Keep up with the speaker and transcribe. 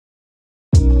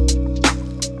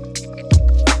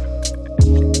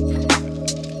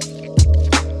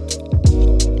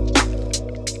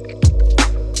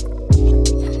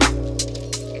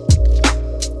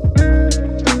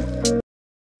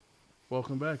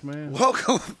Welcome back, man.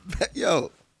 Welcome back.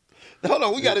 Yo, hold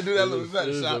on. We got to do that a little bit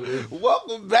better, Sean.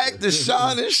 Welcome back to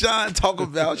Sean and Sean Talk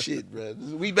About Shit, bro.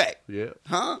 We back. Yeah.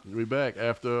 Huh? We back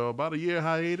after about a year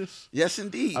hiatus. Yes,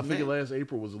 indeed. I think last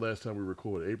April was the last time we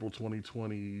recorded. April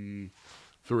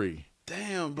 2023.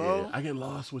 Damn, bro. Yeah, I get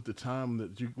lost with the time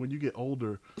that when you get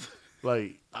older.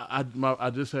 Like, I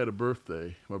just had a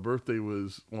birthday. My birthday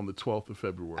was on the 12th of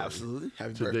February. Absolutely.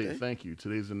 Happy Today, birthday. Thank you.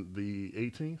 Today's the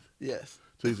 18th? Yes.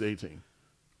 Today's the 18th.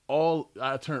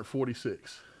 I turned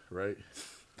 46, right?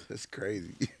 That's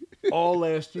crazy. All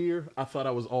last year, I thought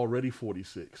I was already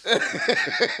 46.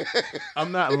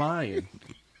 I'm not lying.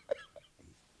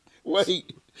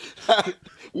 Wait.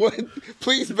 What?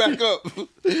 Please back up.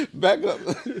 Back up.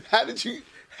 How did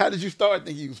you start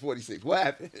thinking you was 46? What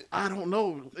happened? I don't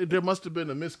know. There must have been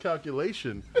a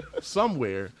miscalculation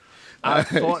somewhere. I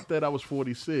thought that I was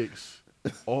 46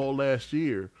 all last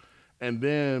year. And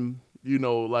then, you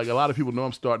know, like a lot of people know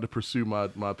I'm starting to pursue my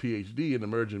PhD in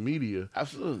emerging media.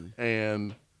 Absolutely.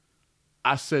 And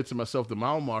I said to myself, the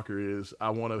mile marker is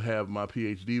I want to have my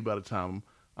PhD by the time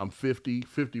I'm 50,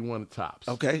 51 at tops.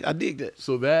 Okay, I dig that.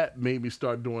 So that made me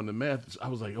start doing the math. I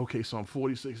was like, okay, so I'm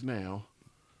 46 now.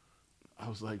 I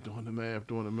was like doing the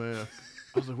math. I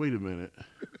was like, wait a minute.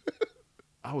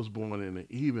 I was born in an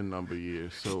even number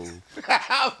year, so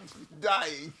I'm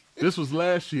dying. This was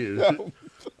last year. No.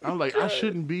 I'm like, I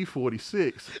shouldn't be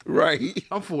 46. Right.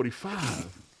 I'm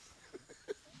 45.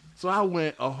 So I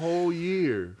went a whole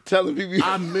year Telling people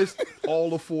I missed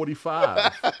all of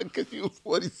 45. because you was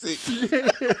 46. Yeah.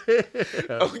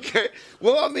 Okay.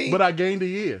 Well, I mean, But I gained a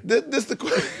year. This the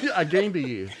question. I gained a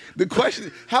year. The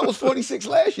question: how was 46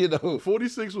 last year though?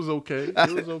 46 was okay.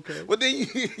 It was okay. Well, then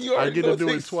you I already get know to do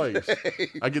it things. twice.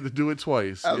 I get to do it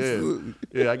twice. Absolutely.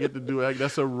 Yeah, I get to do it.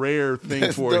 That's a rare thing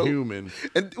That's for dope. a human.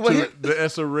 And, well,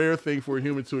 That's a rare thing for a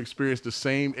human to experience the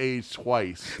same age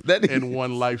twice That is- in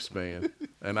one lifespan.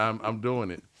 And I'm doing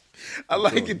it. I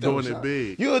like it though. Doing it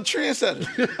big. You're a trendsetter.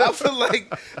 I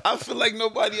feel like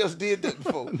nobody else did that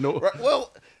before. No. Right?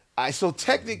 Well, so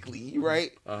technically,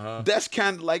 right? That's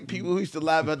kind of like people who used to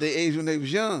lie about their age when they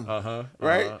was young.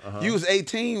 Right? You was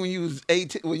 18 when you was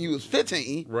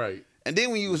 15. Right. And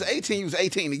then when you was 18, you was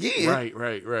 18 again.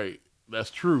 Right. That's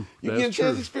true. You get a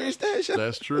chance to experience that shit?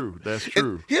 That's true.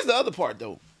 And here's the other part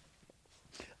though.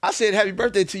 I said happy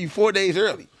birthday to you 4 days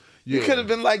early. You Yeah. could have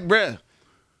been like, bruh,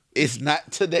 it's not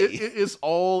today. It's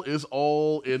all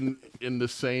in the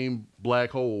same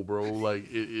black hole, bro. Like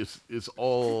it's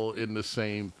all in the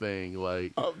same thing.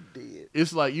 Like I'm dead.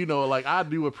 it's like, you know, like I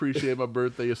do appreciate my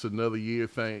birthday. It's another year.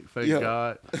 Thank Yeah.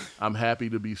 God. I'm happy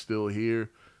to be still here.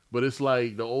 But it's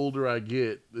like the older I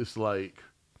get, it's like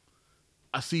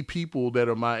I see people that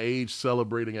are my age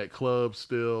celebrating at clubs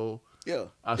still. Yeah.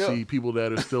 I see people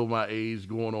that are still my age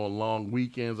going on long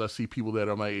weekends. I see people that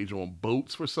are my age on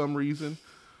boats for some reason.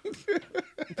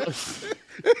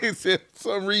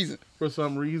 For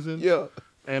some reason. Yeah.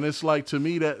 And it's like, to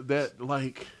me, that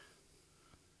like,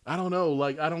 I don't know,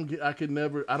 like I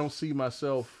don't see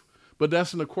myself, but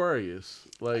that's an Aquarius.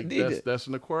 Like that's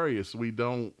an Aquarius. We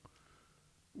don't,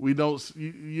 you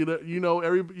know,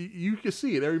 you can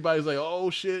see it. Everybody's like, oh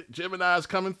shit, Gemini's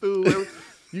coming through.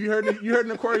 You heard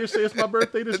an Aquarius say it's my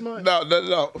birthday this month?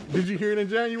 No. Did you hear it in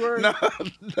January? No.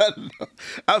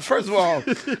 First of all,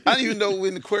 I didn't even know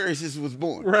when Aquarius was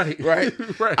born. Right.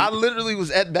 I literally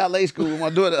was at ballet school with my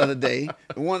daughter the other day,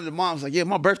 and one of the moms was like, yeah,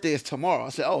 my birthday is tomorrow. I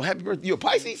said, oh, happy birthday. You a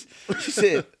Pisces? She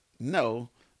said, no,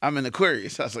 I'm an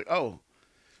Aquarius. I was like, oh,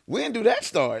 when do that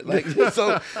start? Like,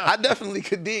 so I definitely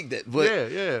could dig that. But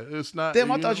yeah, it's not. damn,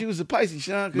 I thought you was a Pisces,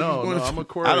 Sean. No, I'm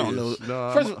Aquarius. I don't know.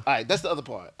 No, First of all right, that's the other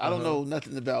part. I don't know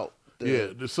nothing about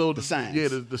the signs. Yeah,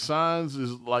 the signs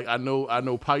is like I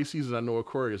know Pisces and I know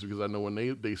Aquarius because I know when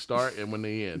they start and when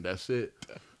they end. That's it.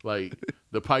 Like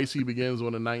the Pisces begins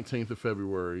on the 19th of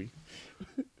February.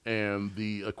 And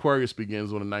the Aquarius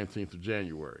begins on the 19th of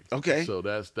January. Okay, so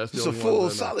that's the it's only a full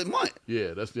ones solid month.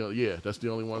 Yeah, that's the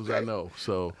only ones I know.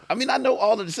 So I mean, I know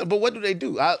all of this, but what do they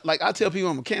do? I tell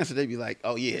people I'm a Cancer, they be like,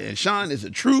 "Oh yeah," and Sean is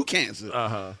a true Cancer.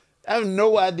 I have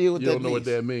no idea what that means. You don't know what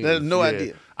that means. I have no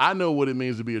idea. I know what it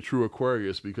means to be a true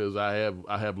Aquarius because I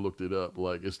have looked it up.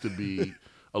 Like it's to be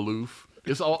aloof.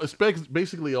 It's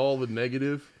basically all the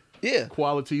negative.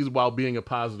 Qualities while being a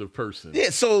positive person. Yeah,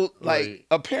 so like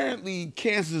apparently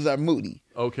Cancers are moody.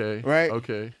 Okay. Right?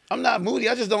 Okay. I'm not moody.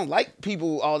 I just don't like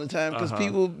people all the time because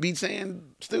people be saying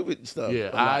stupid stuff.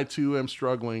 Yeah, I too am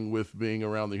struggling with being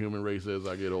around the human race as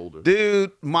I get older.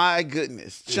 Dude, my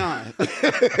goodness. Sean.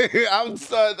 I'm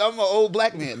an old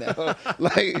black man now.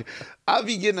 Like, I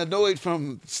be getting annoyed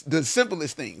from the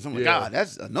simplest things. I'm like, God,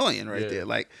 that's annoying right there.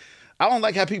 Like, I don't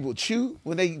like how people chew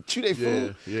when they chew their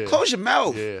food. Yeah. Close your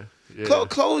mouth. Yeah.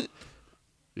 Close.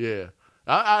 Yeah.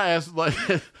 I asked, like,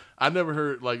 I never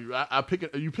heard, like,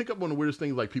 you pick up on the weirdest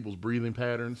things, like people's breathing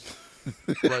patterns.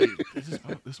 Like,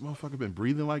 this motherfucker been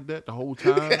breathing like that the whole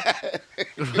time?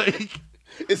 Like,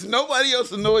 it's nobody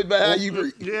else annoyed by how you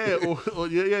breathe. Yeah,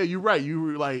 yeah, you're right. You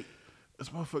were like, this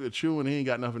motherfucker chewing, he ain't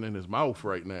got nothing in his mouth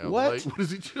right now. What? Like, what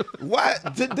is he chewing? Why?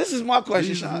 This is my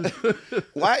question, Sean.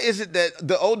 Why is it that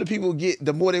the older people get,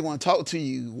 the more they want to talk to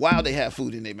you while they have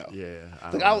food in their mouth?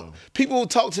 Yeah, people who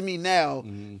talk to me now,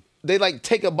 they like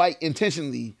take a bite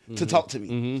intentionally to talk to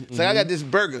me. It's like, I got this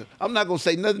burger. I'm not going to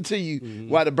say nothing to you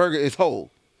while the burger is whole.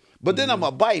 But then I'm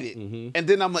going to bite it, and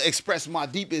then I'm going to express my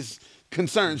deepest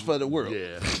concerns for the world.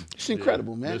 Yeah. It's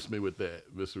incredible, man. Miss me with that.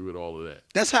 Miss me with all of that.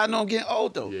 That's how I know I'm getting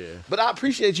old, though. Yeah. But I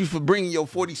appreciate you for bringing your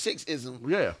 46-ism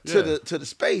to the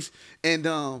space. And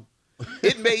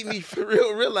it made me for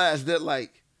real realize that,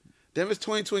 like, damn, it's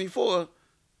 2024.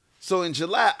 So in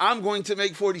July, I'm going to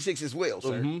make 46 as well,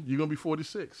 sir. You're going to be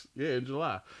 46. Yeah, in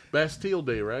July. Bastille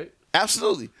Day, right?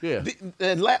 Absolutely. Yeah.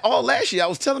 And all last year, I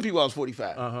was telling people I was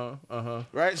 45.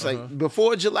 Right? It's like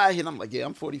before July hit, I'm like, yeah,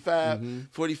 I'm 45,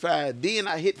 45. Then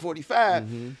I hit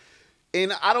 45.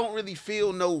 And I don't really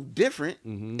feel no different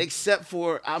except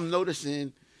for I'm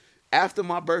noticing after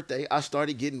my birthday, I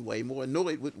started getting way more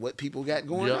annoyed with what people got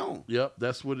going on. Yep,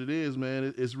 that's what it is,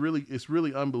 man. It's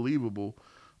really unbelievable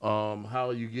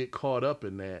how you get caught up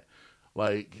in that.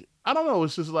 Like, I don't know.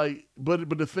 It's just like, but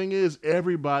the thing is,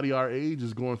 everybody our age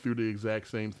is going through the exact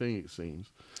same thing. It seems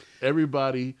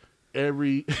everybody I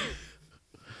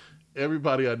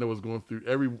know is going through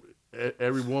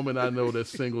every woman I know that's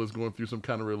single is going through some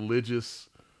kind of religious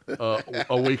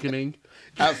awakening.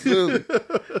 Absolutely.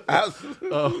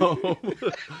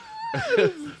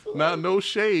 Now, no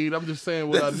shade. I'm just saying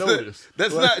what I noticed.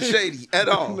 That's not shady at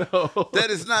all. No. That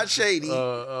is not shady at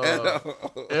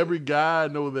all. Every guy I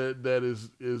know that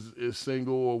is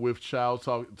single or with child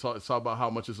talk about how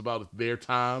much it's about their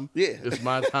time. Yeah. It's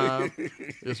my time.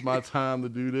 It's my time to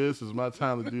do this. It's my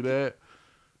time to do that.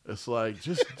 It's like,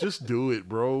 just do it,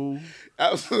 bro.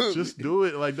 Absolutely. Just do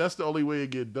it. Like, that's the only way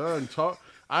it get done.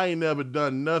 I ain't never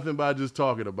done nothing by just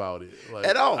talking about it. Like,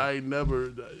 at all. I ain't never.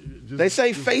 They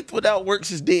say faith without works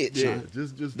is dead, Sean. Yeah,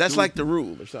 just that's like the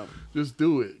rule or something. Just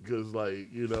do it, because, like,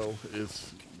 you know,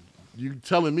 it's you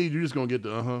telling me you're just gonna get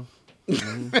the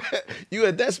You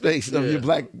at that space of your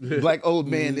black old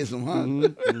manism,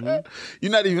 huh?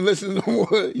 You're not even listening no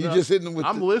more. You just hitting them with.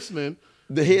 I'm listening.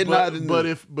 The head nod.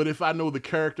 But if I know the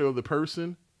character of the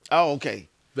person. Oh, okay.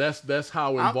 That's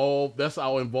how involved. That's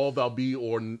how involved I'll be,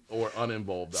 or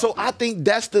uninvolved. So I think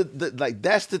that's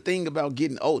that's the thing about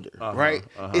getting older, right?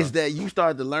 Is that you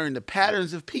start to learn the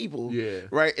patterns of people,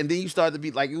 right? And then you start to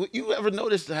be like, you ever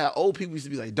notice how old people used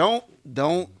to be like, don't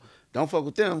fuck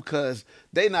with them because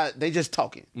they just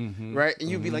talking, right? And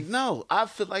you'd be like, no, I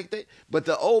feel like they. But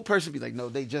the old person be like, no,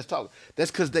 they just talking.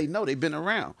 That's because they know they've been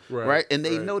around, right? And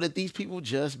they know that these people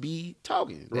just be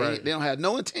talking. They don't have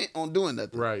no intent on doing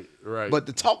nothing. Right. But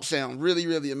the talk sound really,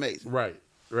 really amazing. Right.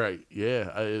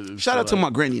 Yeah. Shout out to my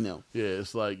granny now. Yeah,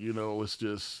 it's like, you know, it's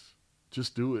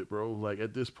just do it, bro. Like,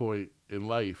 at this point in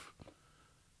life,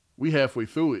 we halfway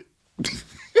through it.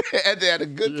 And they had a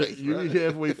good pace. You be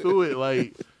halfway through it,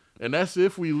 like. And that's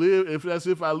if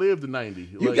I live to 90.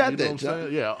 You like, got you know that, what I'm John.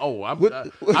 saying? Yeah. Oh,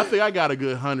 I think I got a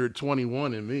good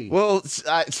 121 in me. Well,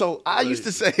 I used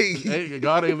to say, hey,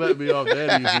 God ain't let me off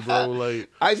that easy, bro.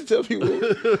 Like, I used to tell people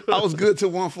I was good to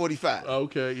 145.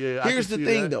 Okay, yeah. Here's the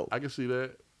thing, though. I can see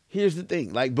that. Here's the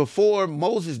thing. Like, before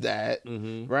Moses died,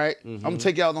 right? I'm gonna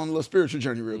take you out on a little spiritual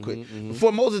journey real quick.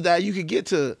 Before Moses died, you could get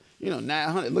to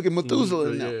 900. Look at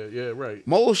Methuselah now. Yeah, right.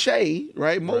 Moshe,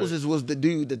 right? Moses was the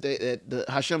dude that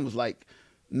Hashem was like,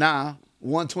 nah,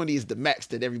 120 is the max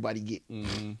that everybody get.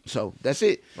 So that's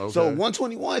it. Okay. So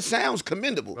 121 sounds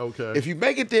commendable. Okay. If you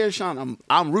make it there, Sean,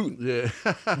 I'm rooting. Yeah.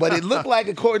 But it looked like,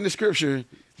 according to scripture,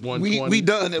 we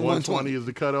done at 120 is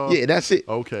the cutoff. Yeah, that's it.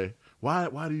 Okay. Why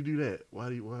do you do that? Why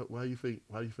do you think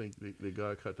that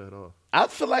God cut that off? I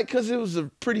feel like because it was a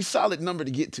pretty solid number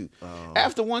to get to.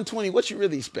 After 120, what you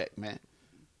really expect, man?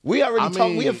 We already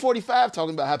talked. We at 45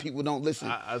 talking about how people don't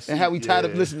listen and how we tired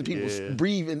of listening to people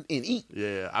breathe and eat.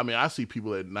 Yeah, I mean, I see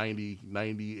people at 90,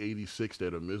 86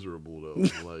 that are miserable though.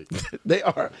 Like they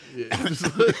are. Yeah,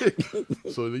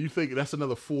 so you think that's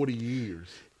another 40 years?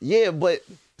 Yeah, but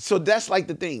so that's like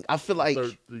the thing. I feel like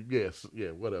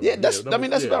whatever. Yeah, that's about right.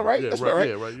 That's about right.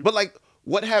 Yeah, right. But like,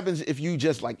 what happens if you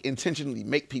just like intentionally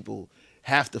make people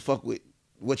have to fuck with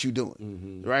what you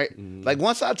doing, right? Like,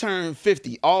 once I turn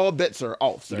 50, all bets are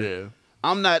off, sir. Yeah.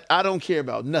 I don't care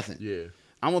about nothing. Yeah.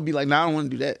 I'm gonna be like, nah, I don't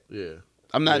want to do that. Yeah.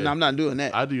 I'm not doing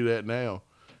that. I do that now.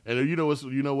 And you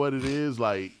know what it is?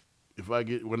 Like, if I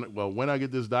get, when I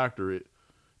get this doctorate,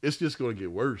 it's just going to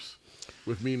get worse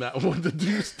with me not wanting to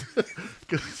do stuff.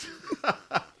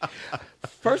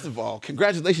 First of all,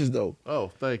 congratulations though.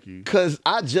 Oh, thank you. Because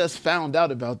I just found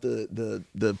out about the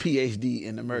PhD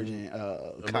in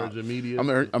emergent media.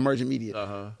 Emergent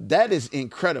media. That is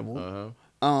incredible.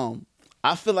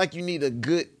 I feel like you need a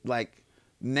good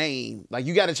name. Like,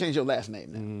 you got to change your last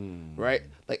name now, right?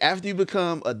 Like, after you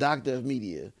become a doctor of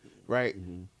media, right?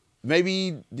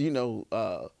 Maybe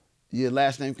your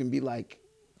last name can be like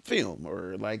film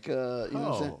or like you know what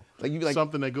I'm saying? Like, you be like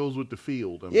something that goes with the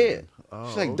field. It's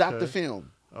like Dr.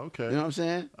 Film. Okay. You know what I'm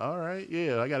saying? All right.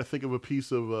 Yeah, I got to think of a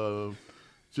piece of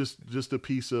just a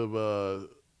piece of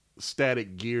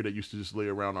static gear that used to just lay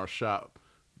around our shop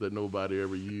that nobody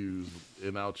ever used,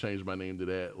 and I'll change my name to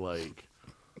that, like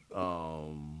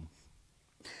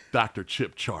Dr.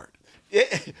 Chip Chart. Yeah.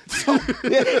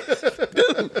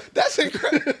 Dude, that's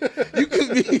incredible. You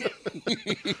could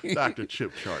be Dr.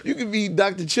 Chip Chart. You could be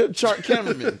Dr. Chip Chart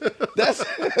cameraman. That's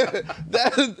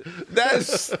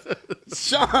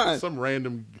Sean. Some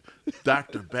random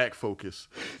Dr. Back Focus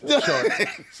chart.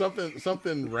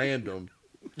 Something random.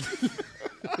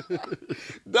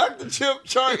 Dr. Chip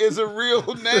Chart is a real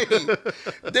name.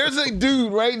 There's a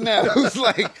dude right now who's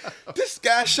like, this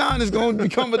guy Sean is going to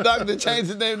become a doctor and change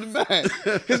his name to mine.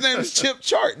 His name is Chip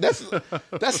Chart. That's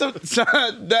a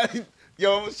Sean.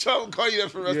 Yo, I'm trying to call you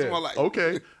that for the rest of my life.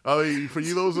 Okay. I mean, for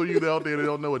those of you out there that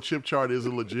don't know, a chip chart is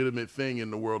a legitimate thing in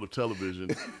the world of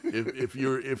television. If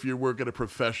you're working at a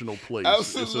professional place,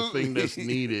 Absolutely. It's a thing that's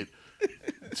needed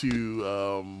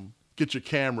to get your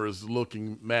cameras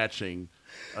looking matching.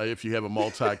 If you have a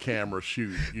multi-camera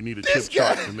shoot, you need a chip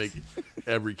chart to make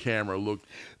every camera look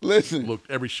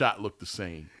every shot look the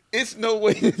same. It's no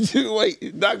way that you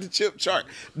wait, Dr. Chip Chart.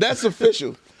 That's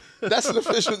official. That's an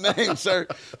official name, sir.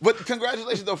 But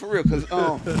congratulations though, for real, because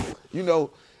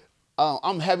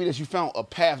I'm happy that you found a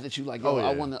path that you like.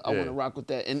 I want to rock with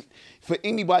that. And for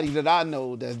anybody that I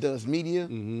know that does media,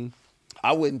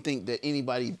 I wouldn't think that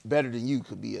anybody better than you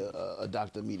could be a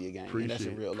doctor of media game. That's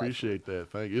in real life. Appreciate that.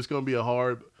 Thank you. It's going to be a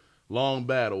hard, long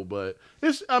battle, but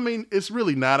it's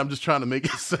really not. I'm just trying to make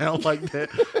it sound like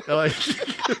that. Like,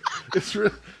 it's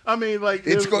really,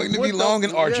 it's going to be long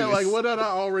and arduous. Yeah, like what did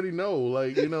I already know?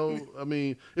 Like, it's going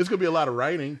to be a lot of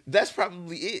writing. That's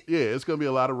probably it. Yeah, it's going to be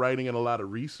a lot of writing and a lot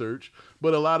of research,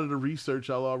 but a lot of the research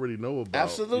I'll already know about.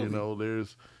 Absolutely.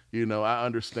 There's, I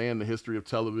understand the history of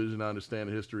television, I understand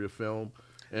the history of film,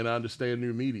 and I understand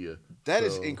new media. That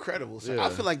is incredible. So yeah. I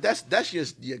feel like that's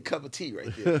just your cup of tea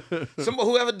right there.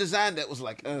 Whoever designed that was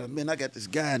like, man, I got this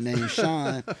guy named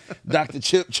Sean, Dr.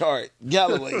 Chip Chart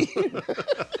Galloway.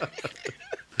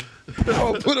 I'm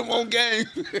gonna put him on game.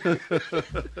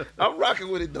 I'm rocking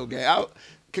with it though, gang.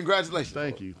 Congratulations.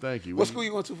 Thank you. What school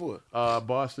you going to for?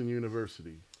 Boston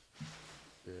University.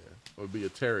 Yeah, it would be a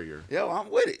terrier. Yo,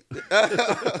 I'm with it.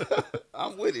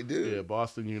 I'm with it, dude. Yeah,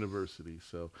 Boston University.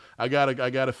 So I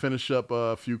gotta finish up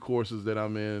a few courses that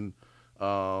I'm in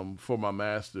for my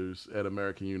master's at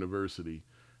American University,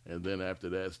 and then after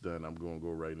that's done, I'm gonna go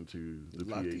right into the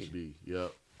PhD.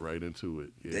 Yep, right into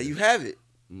it. Yeah. There you have it.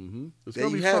 It's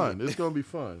gonna be fun. It's gonna be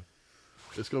fun.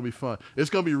 It's gonna be fun. It's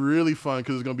gonna be really fun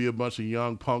because there's gonna be a bunch of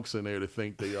young punks in there that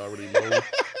think they already know.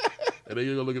 And then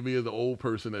you're going to look at me as the old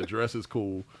person that dresses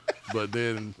cool, but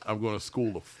then I'm going to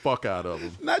school the fuck out of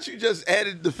them. Not you just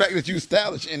added the fact that you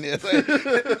stylish in there. Like,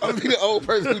 I'm going to be the old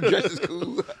person who dresses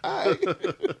cool. All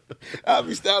right. I'll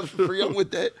be stylish for free. I'm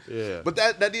with that. Yeah. But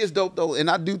that is dope, though. And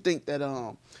I do think that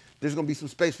there's going to be some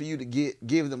space for you to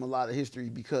give them a lot of history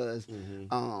because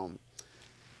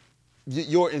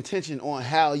your intention on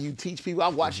how you teach people.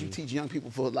 I've watched you teach young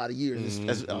people for a lot of years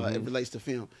as it relates to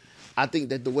film. I think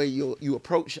that the way you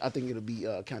approach, I think it'll be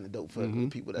kind of dope for the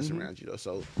people that surround you, though.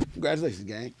 So, congratulations,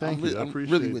 gang. Thank you. I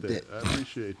appreciate that. I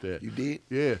appreciate that. You did?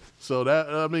 Yeah. So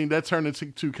that turned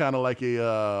into kind of like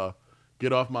a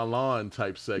get off my lawn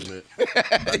type segment,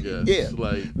 I guess. Yeah.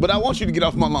 But I want you to get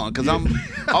off my lawn because I'm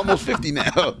almost 50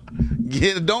 now.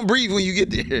 Don't breathe when you get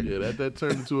there. Yeah, that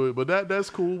turned into it. But that's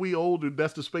cool. We older.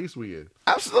 That's the space we in.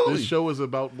 Absolutely. This show is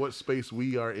about what space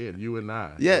we are in, you and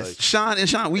I. Yes, like,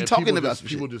 Sean, we talking about some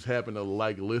people shit. Just happen to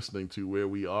like listening to where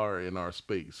we are in our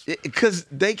space. Because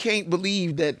they can't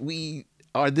believe that we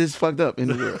are this fucked up in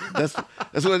the world. That's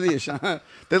what it is, Sean.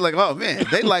 They're like, oh, man,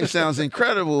 their life sounds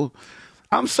incredible.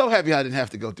 I'm so happy I didn't have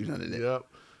to go through none of that. Yep.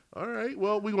 All right.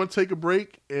 Well, we're going to take a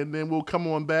break, and then we'll come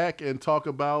on back and talk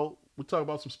about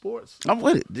some sports. I'm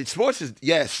with it. The sports is,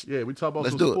 yes. Yeah, we talk about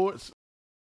Let's some sports.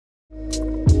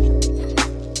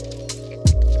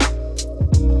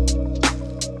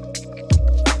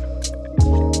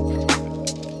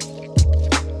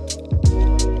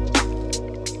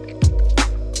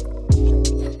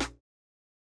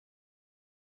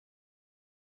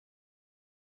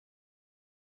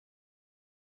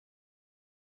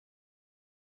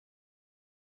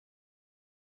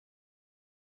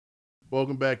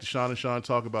 Welcome back to Sean and Sean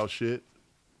Talk About Shit.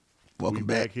 Welcome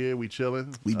back here. We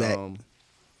chilling. We back.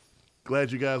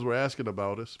 Glad you guys were asking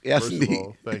about us. Yes, First indeed. of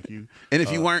all, thank you. And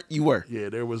if you weren't, you were. Yeah,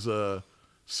 there was a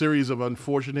series of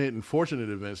unfortunate and fortunate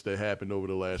events that happened over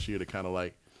the last year that kind of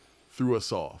like threw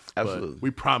us off. Absolutely. But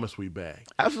we promise we back.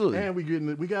 Absolutely.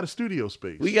 And we got a studio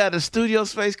space. We got a studio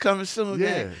space coming soon. Yeah,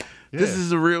 man. yeah. This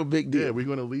is a real big deal. Yeah, we're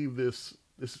gonna leave this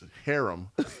harem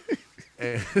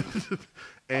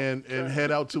and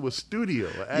head out to a studio,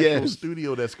 an actual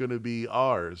studio that's gonna be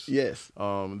ours. Yes.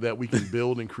 That we can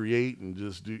build and create and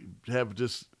have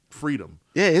freedom.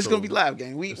 Yeah, it's gonna be live,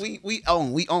 gang. We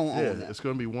own that. It's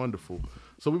gonna be wonderful.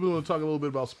 So we want to talk a little bit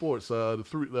about sports.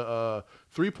 The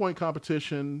 3-point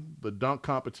competition, the dunk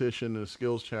competition, and the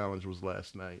skills challenge was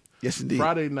last night. Yes, indeed.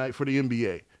 Friday night for the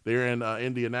NBA. They're in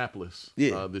Indianapolis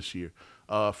this year.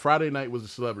 Friday night was a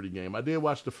celebrity game. I did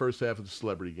watch the first half of the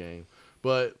celebrity game,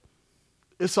 but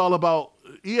it's all about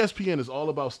ESPN is all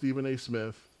about Stephen A.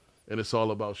 Smith, and it's all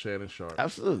about Shannon Sharpe.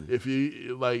 Absolutely. If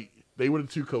you they were the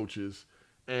two coaches,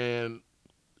 and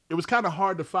it was kind of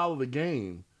hard to follow the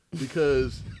game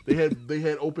because they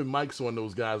had open mics on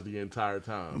those guys the entire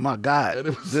time. Oh my God, and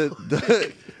it was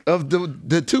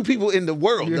the two people in the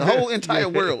world, the whole entire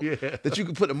world, yeah. that you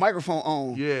could put a microphone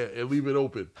on. Yeah, and leave it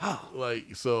open.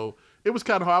 So it was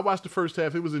kind of hard. I watched the first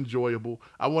half. It was enjoyable.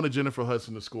 I wanted Jennifer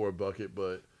Hudson to score a bucket,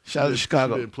 but shout out to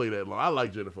Chicago. She didn't play that long. I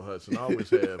like Jennifer Hudson. I always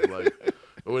have.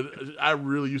 I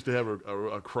really used to have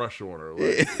a crush on her.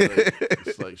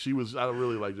 It's like she was. I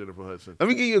really like Jennifer Hudson. Let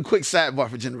me give you a quick sidebar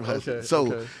for Jennifer Hudson.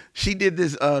 Okay. She did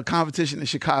this competition in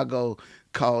Chicago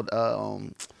called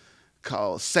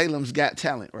Salem's Got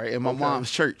Talent, right, at my mom's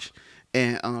church.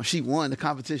 And she won the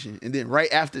competition, and then right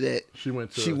after that, she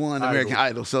won American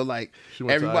Idol. So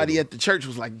everybody at the church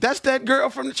was like, "That's that girl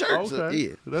from the church." Okay, so,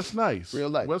 yeah, that's nice. Real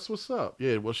life. What's up?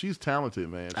 Yeah, well, she's talented,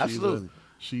 man. Absolutely.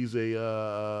 She's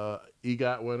a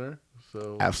EGOT winner.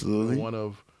 So absolutely one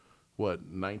of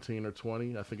 19 or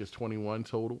 20? I think it's 21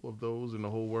 total of those in the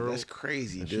whole world. That's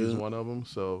crazy, and dude. She's one of them.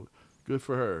 So. Good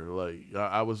for her.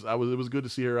 It was good to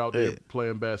see her out there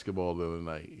playing basketball the other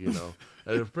night, you know.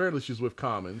 And apparently she's with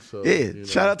Common. So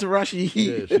shout out to Rashi.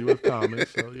 Yeah, she with Common.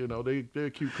 So, they're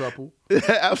a cute couple.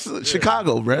 Absolutely. Yeah.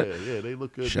 Chicago, bro. Yeah, they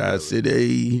look good. Shot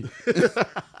City.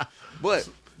 But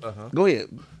go ahead.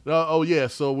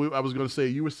 So I was gonna say,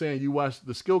 you were saying you watched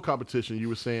the skill competition, you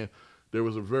were saying there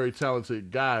was a very talented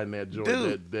guy in that joint.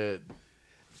 Dude. that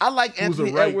I like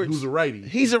Anthony Edwards. Who's a righty.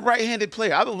 He's a right-handed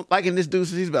player. I've been liking this dude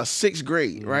since he's about 6th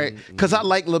grade, right? Because I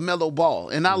like LaMelo Ball,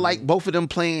 and I like both of them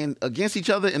playing against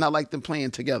each other, and I like them playing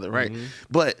together, right?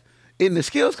 But in the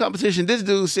skills competition, this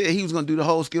dude said he was going to do the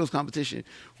whole skills competition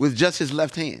with just his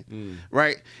left hand,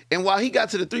 right? And while he got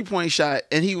to the three-point shot,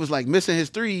 and he was like missing his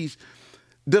threes,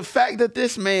 the fact that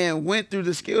this man went through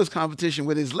the skills competition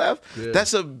with his left,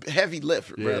 that's a heavy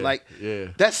lift, bro.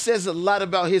 That says a lot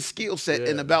about his skill set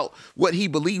and about what he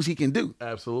believes he can do.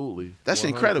 Absolutely. That's 100%.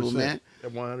 Incredible, man.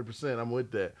 100%. I'm with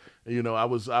that. I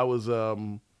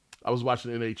was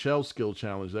watching the NHL skill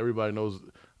challenge. Everybody knows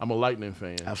I'm a Lightning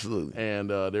fan. Absolutely. And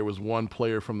there was one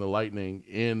player from the Lightning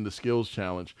in the skills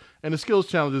challenge. And the skills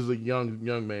challenge is a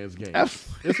young man's game.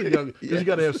 It's a young, you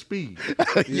got to have speed.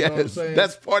 You know what I'm saying?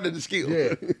 That's part of the skill.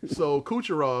 Yeah. So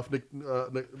Kucherov,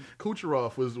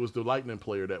 Kucherov was the Lightning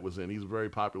player that was in. He's a very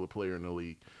popular player in the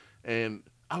league. And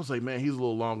I was like, man, he's a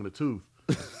little long in the tooth.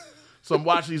 So I'm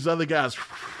watching these other guys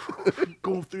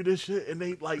going through this shit, and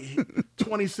they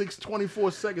 26,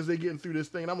 24 seconds they getting through this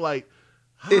thing. And I'm like,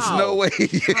 how? It's no way.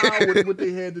 How what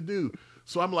they had to do.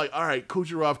 So I'm like, all right,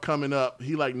 Kucherov coming up.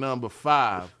 He number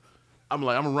 5. I'm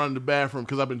like, I'm going to run to the bathroom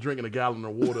because I've been drinking a gallon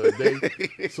of water a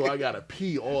day. So I got to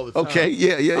pee all the time. Okay,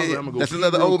 yeah. Like, that's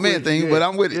another old man thing, but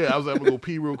I'm with it. Yeah, I was like, I'm going to go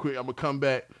pee real quick. I'm going to come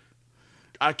back.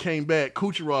 I came back.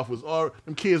 Kucherov was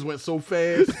them kids went so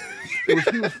fast. He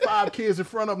was 5 kids in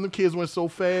front of him. Them kids went so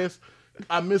fast.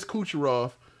 I missed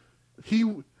Kucherov.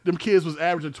 Them kids was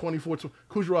averaging 24.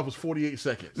 Kucherov was 48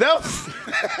 seconds. No.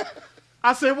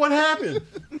 I said, what happened?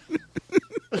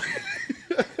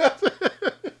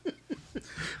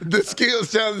 The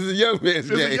skills challenge is a young man's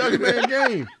game. It's a young man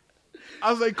game. I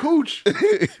was like, Cooch.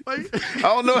 I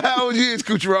don't know how old you is,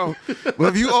 Kucherov. But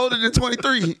if you older than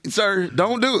 23, sir,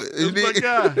 don't do it. It's like,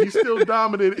 yeah, he's still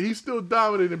dominant. He's still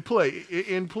dominant in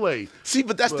play. See,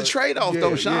 but that's the trade-off,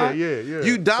 though, Sean. Yeah.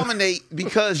 You dominate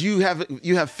because you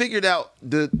have figured out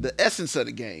the essence of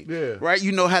the game. Yeah. Right?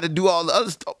 You know how to do all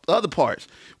the other parts.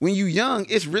 When you're young,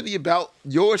 it's really about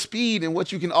your speed and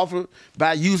what you can offer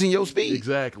by using your speed.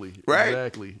 Exactly.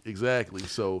 Right? Exactly.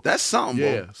 So that's something,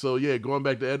 yeah. bro. So going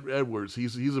back to Edwards,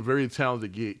 he's a very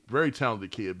talented kid.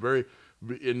 Very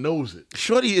It knows it.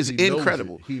 Shorty is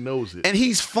incredible. He knows it. And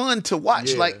he's fun to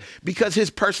watch, Yeah. like, because his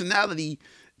personality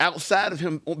outside of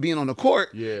him being on the court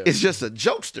is just a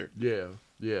jokester.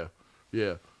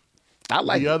 Yeah. I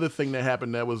like the it. other thing that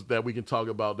happened that we can talk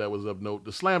about that was of note.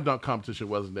 The slam dunk competition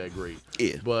wasn't that great.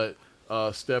 Yeah. But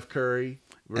Steph Curry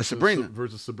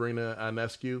versus Sabrina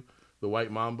Ionescu, the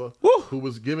White Mamba, who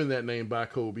was given that name by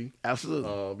Kobe.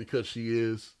 Absolutely. Because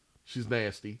she's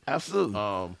nasty.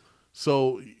 Absolutely.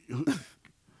 So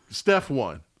Steph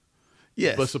won.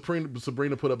 Yes. But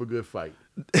Sabrina put up a good fight.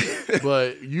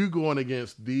 But you going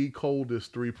against the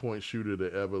coldest 3-point shooter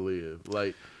to ever live.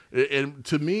 Like, and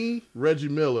to me, Reggie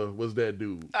Miller was that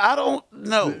dude. I don't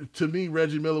know. To me,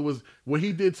 Reggie Miller was what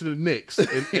he did to the Knicks in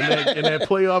that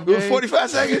playoff game. It was 45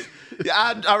 seconds?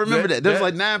 Yeah, I remember that. There was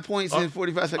like 9 points in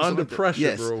 45 seconds. Under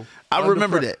pressure, bro. I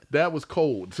remember that. That was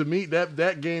cold. To me,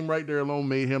 that game right there alone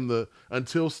made him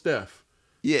until Steph.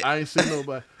 Yeah. I ain't seen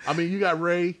nobody. I mean, you got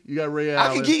Ray Allen.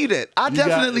 I can give you that. I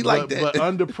definitely like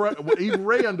that. But even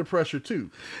Ray under pressure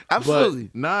too. Absolutely.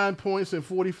 But 9 points in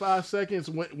 45 seconds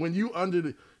when you under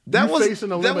the that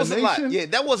facing elimination. was a lot. Yeah,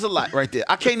 that was a lot right there.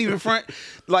 I can't even front.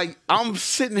 Like, I'm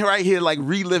sitting right here like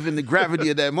reliving the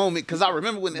gravity of that moment because I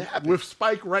remember when it happened. With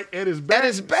Spike right at his back.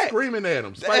 Screaming at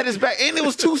him. At his back. And it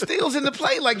was 2 steals in the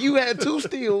play. Like, you had 2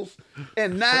 steals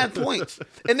and 9 points.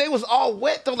 And they was all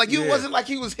wet though. Like, it wasn't like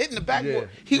he was hitting the backboard.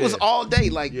 He was all day.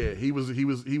 Like, he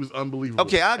was unbelievable.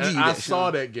 Okay, I'll give you that. I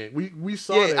saw that game. We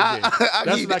saw that game.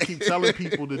 That's what I keep telling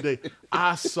people today.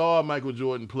 I saw Michael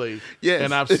Jordan play. Yes.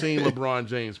 And I've seen LeBron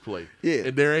James play. Yeah.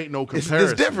 And there ain't no comparison.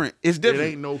 It's different. It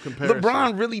ain't no comparison.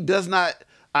 LeBron really does not.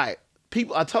 All right,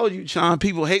 people. I told you, Sean.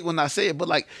 People hate when I say it, but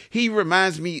like he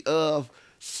reminds me of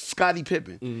Scottie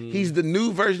Pippen. Mm-hmm. He's the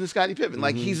new version of Scottie Pippen.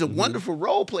 Like he's a wonderful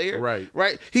role player.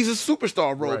 Right. He's a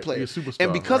superstar role player. He's a superstar,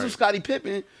 and because of Scottie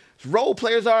Pippen, role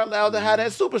players are allowed to have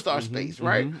that superstar space,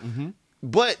 right?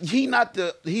 But he's not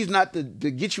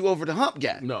the get you over the hump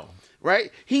guy. No.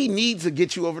 Right? He needs to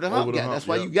get you over the hump guy. That's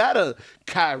why you got a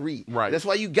Kyrie. Right. That's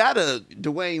why you got a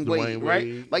Dwayne Wade,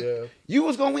 right? Like, you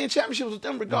was going to win championships with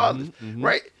them regardless,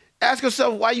 right? Ask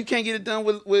yourself why you can't get it done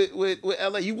with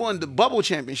LA. You won the bubble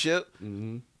championship.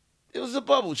 It was a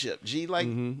bubble chip, G. Like,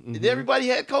 everybody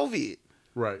had COVID.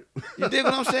 Right. You dig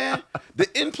what I'm saying?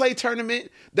 The in-play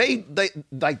tournament, they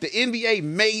like the NBA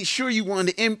made sure you won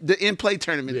the in-play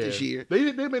tournament this year.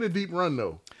 They made a deep run,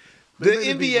 though. The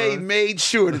NBA made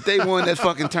sure that they won that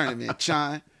fucking tournament,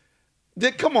 Sean.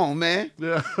 Come on, man.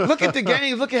 Yeah. Look at the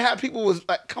games. Look at how people was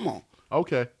like, come on.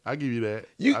 Okay, I give you that.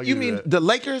 You mean the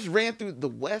Lakers ran through the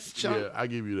West, Sean? Yeah, I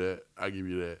give you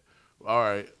that. All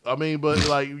right. I mean, but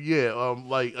like,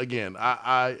 like again,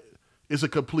 I it's a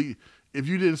complete. If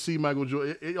you didn't see Michael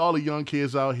Jordan, all the young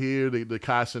kids out here, the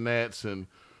Kai Cenats, and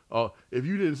if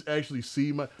you didn't actually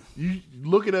see you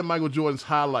looking at Michael Jordan's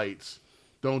highlights,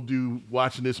 don't do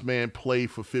watching this man play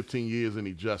for 15 years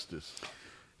any justice.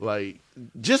 Like,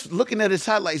 just looking at his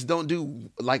highlights don't do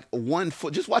like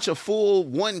just watch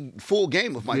one full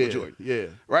game of Michael Jordan. Yeah.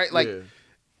 Right? Like,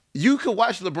 you could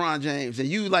watch LeBron James and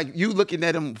you looking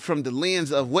at him from the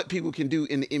lens of what people can do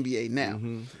in the NBA now.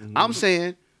 I'm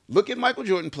saying, look at Michael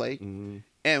Jordan play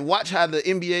and watch how the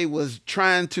NBA was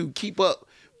trying to keep up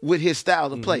with his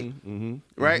style of play.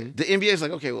 Right? The NBA is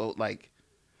like, okay, well, like,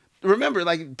 remember,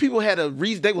 like, people had a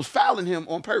reason. They was fouling him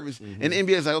on purpose. And the NBA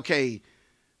is like, okay,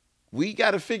 we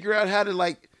got to figure out how to,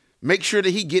 like, make sure that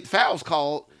he get fouls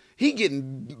called. He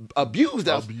getting abused.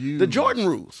 The Jordan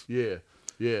rules.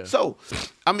 Yeah. So,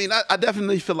 I mean, I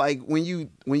definitely feel like when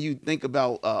you think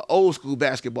about old school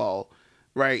basketball,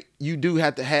 right, you do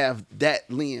have to have that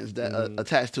lens that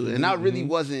attached to it. And I really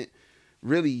wasn't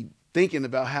really thinking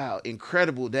about how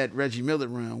incredible that Reggie Miller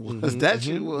run was. That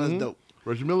shit was dope.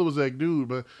 Reggie Miller was that dude,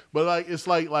 but like it's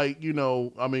like you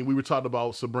know, I mean, we were talking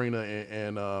about Sabrina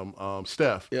and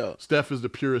Steph. Yeah. Steph is the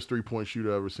purest 3-point shooter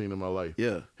I've ever seen in my life.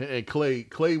 Yeah. And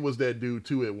Clay was that dude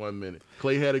too at 1 minute.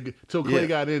 Clay had till Clay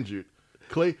got injured.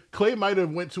 Clay might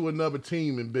have went to another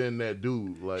team and been that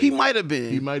dude. Like, he might have been.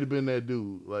 He might have been that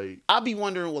dude. Like, I'll be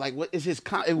wondering, like, what is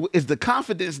is the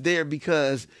confidence there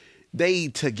because they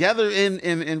together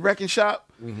in Wreck and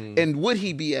Shop, and would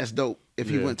he be as dope if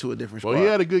he went to a different squad? Well, he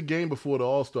had a good game before the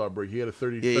All-Star break. He had a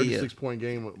 36-point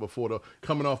game before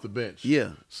coming off the bench.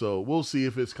 Yeah. So we'll see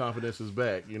if his confidence is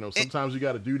back. You know, sometimes you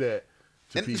got to do that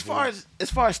to and people. As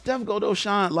far as Steph go though,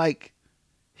 Sean, like,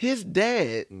 his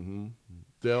dad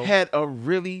had a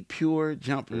really pure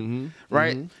jumper,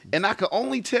 right? And I can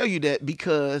only tell you that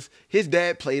because his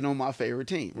dad played on my favorite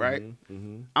team, right?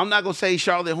 I'm not going to say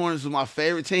Charlotte Hornets was my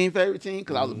favorite team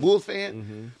because I was a Bulls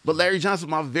fan, but Larry Johnson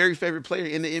was my very favorite player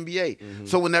in the NBA.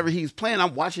 So whenever he's playing,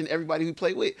 I'm watching everybody who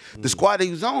played with. The squad that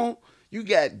he was on, You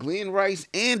got Glenn Rice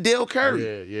and Dale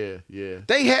Curry. Yeah.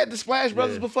 They had the Splash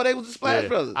Brothers before they was the Splash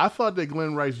Brothers. I thought that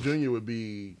Glenn Rice Jr. would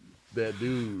be that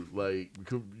dude. Like,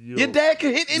 you know, your dad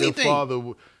could hit anything. Your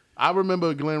father. I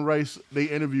remember Glenn Rice. They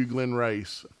interviewed Glenn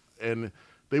Rice, and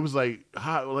they was like,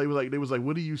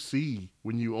 what do you see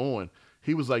when you on?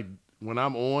 He was like, when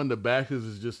I'm on, the back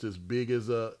is just as big as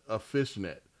a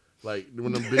fishnet. Like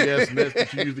when them big ass nets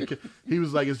that you use to. He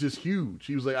was like, it's just huge.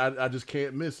 He was like, I just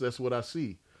can't miss. That's what I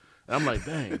see. And I'm like,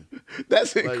 dang,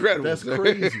 that's incredible. That's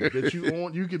crazy that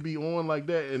you could be on like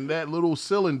that, and that little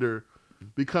cylinder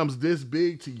becomes this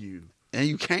big to you, and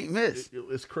you can't miss.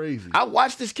 It's crazy. I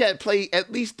watched this cat play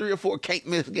at least 3 or 4 can't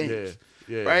miss games.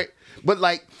 Yeah. Right, but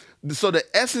like, so the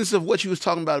essence of what you was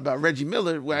talking about Reggie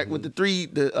Miller, right, with the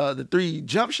three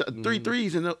jump shot, 3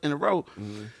 threes in a row.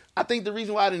 I think the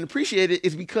reason why I didn't appreciate it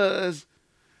is because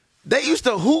they used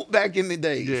to hoop back in the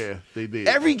days. Yeah, they did.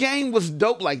 Every game was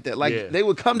dope like that. Like they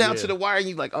would come down to the wire and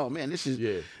you like, oh man, this is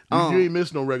you ain't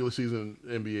missed no regular season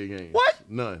NBA games. What?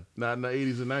 None. Not in the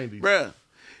 80s and 90s. Bruh.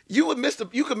 You could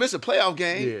miss a playoff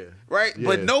game. Right? Yeah.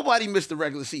 But nobody missed the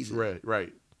regular season.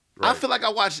 Right. I feel like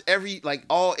I watched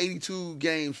all 82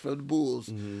 games for the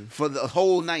Bulls for the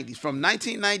whole 90s, from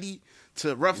 1990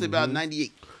 to roughly about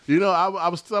 98. You know, I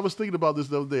was thinking about this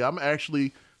the other day. I'm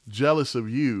actually jealous of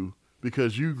you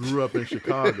because you grew up in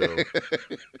Chicago.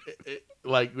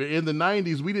 Like in the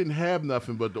 90s, we didn't have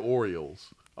nothing but the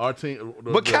Orioles. Our team,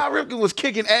 but Cal Ripken was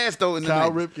kicking ass though. In the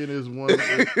Cal 90s. Ripken is one.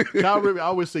 Cal Ripken. I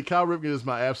always say Cal Ripken is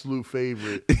my absolute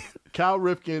favorite. Cal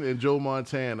Ripken and Joe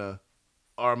Montana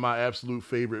are my absolute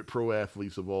favorite pro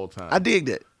athletes of all time. I dig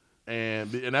that,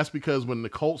 and that's because when the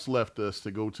Colts left us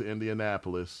to go to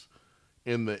Indianapolis,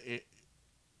 they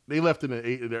left in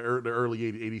the early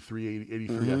 80s, 83,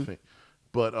 83, I think.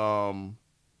 But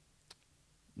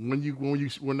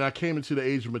when I came into the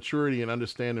age of maturity and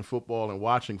understanding football and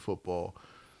watching football,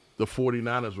 the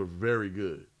 49ers were very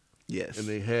good. Yes. And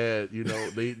they had,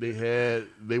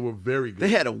 they were very good. They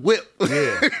had a whip.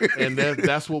 Yeah. And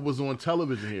that's what was on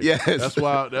television here. Yes.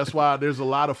 That's why there's a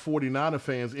lot of 49er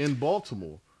fans in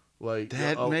Baltimore. Like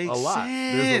that a makes lot.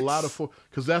 sense. There's a lot of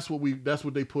because that's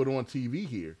what they put on TV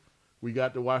here. We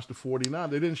got to watch the 49ers.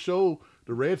 They didn't show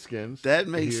the Redskins. That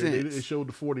makes They sense. showed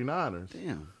the 49ers.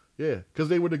 Damn. Yeah, because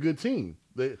they were the good team.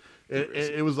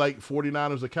 It was like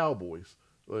 49ers or Cowboys.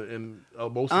 And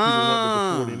most people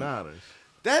went with the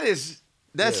 49ers.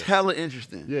 That's hella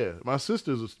interesting. Yeah, my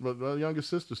youngest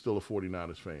sister's still a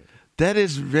 49ers fan. That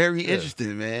is very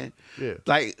interesting, man. Yeah.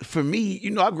 Like, for me,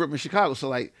 I grew up in Chicago, so,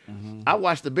 like, I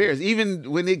watched the Bears.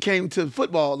 Even when it came to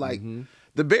football, like,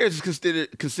 the Bears is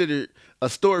considered a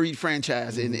storied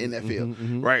franchise in the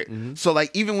NFL, right? So,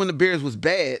 like, even when the Bears was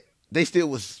bad, they still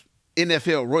was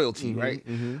NFL royalty, right?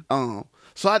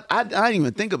 So I didn't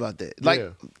even think about that.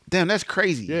 Like, damn, that's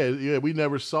crazy. Yeah, we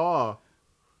never saw...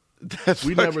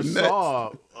 We never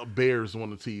saw Bears on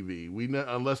the TV.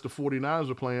 Unless the 49ers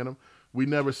were playing them. We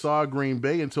never saw Green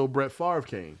Bay until Brett Favre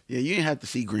came. Yeah, you didn't have to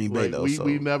see Green Bay, though.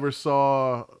 We never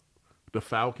saw the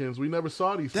Falcons. We never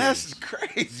saw these things. That's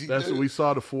crazy. That's what we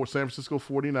saw, the San Francisco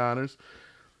 49ers.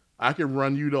 I could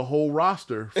run you the whole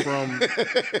roster from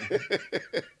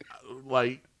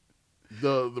like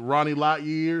the Ronnie Lott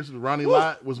years. Ronnie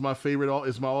Lott was my favorite.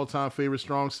 Is my all-time favorite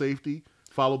strong safety,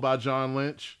 followed by John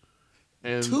Lynch.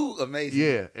 And 2 amazing.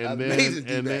 Yeah, and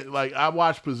then like I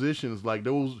watched positions like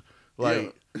those,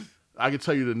 like I could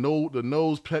tell you the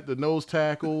nose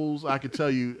tackles. I could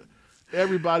tell you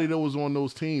everybody that was on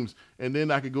those teams, and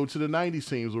then I could go to the '90s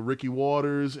teams with Ricky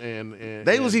Waters and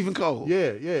they was even cold.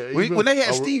 Yeah. When they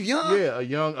had Steve Young. Yeah, a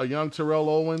young Terrell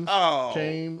Owens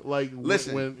came. Like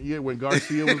when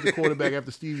Garcia was the quarterback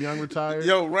after Steve Young retired.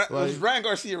 Yo, was Ryan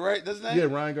Garcia, right? That's his name? Yeah,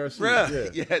 Ryan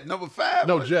Garcia. Yeah, number 5.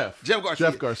 No, Jeff Garcia.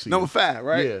 Jeff Garcia. Number 5,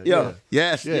 right? Yeah.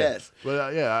 Yes. But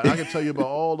I can tell you about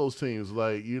all those teams.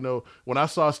 Like when I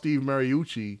saw Steve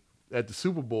Mariucci at the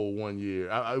Super Bowl one year,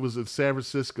 I was in San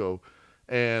Francisco.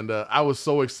 And I was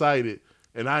so excited,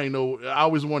 and I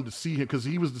always wanted to see him because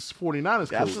he was the 49ers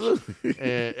coach. Absolutely.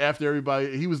 And after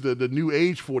everybody, he was the new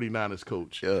age 49ers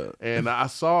coach. Yeah. And I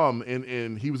saw him,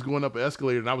 and he was going up an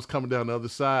escalator, and I was coming down the other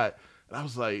side. And I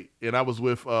was like, and I was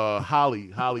with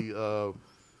Holly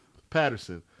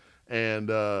Patterson. And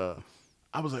I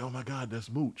was like, oh, my God, that's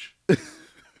Mooch.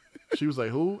 She was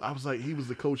like, who? I was like, he was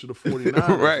the coach of the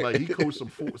 49ers. Right. Like, he coached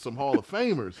some Hall of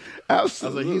Famers. Absolutely. I was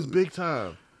like, he's big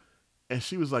time. And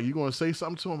she was like, you going to say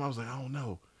something to him? I was like, I don't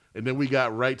know. And then we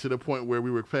got right to the point where we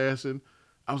were passing.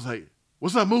 I was like,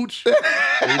 what's up, Mooch?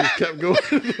 And he just kept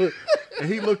going.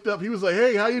 And he looked up. He was like,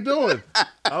 hey, how you doing?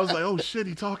 I was like, oh, shit,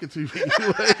 he talking to me.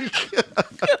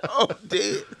 Oh,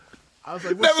 dude. I was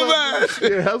like, what's up,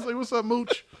 Mooch? Yeah, I was like, what's up,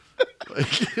 Mooch?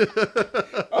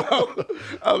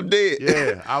 I'm dead.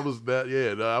 Yeah, I was that.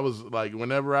 Yeah, I was like,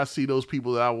 whenever I see those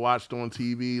people that I watched on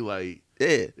TV, like,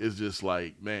 it's just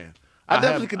like, man, I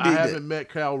definitely could dig that. I haven't met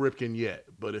Cal Ripken yet,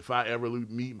 but if I ever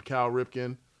meet Cal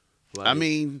Ripken, like, I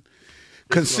mean,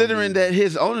 considering that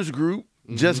his owners group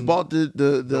just bought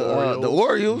the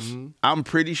Orioles, I'm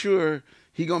pretty sure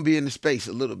he gonna be in the space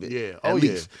a little bit. Yeah. At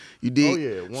least. You did. Oh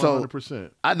yeah. 100%. So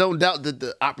I don't doubt that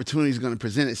the opportunity is gonna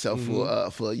present itself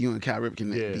for you and Cal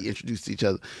Ripken to be introduced to each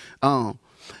other.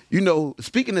 You know,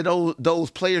 speaking of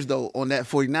those players though on that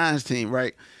 49ers team,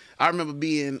 right? I remember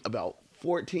being about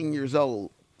 14 years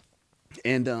old,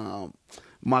 and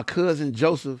my cousin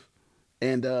Joseph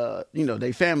and you know,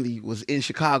 their family was in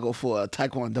Chicago for a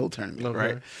Taekwondo tournament,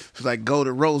 right? So like go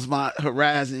to Rosemont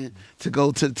Horizon to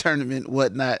go to the tournament,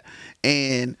 whatnot.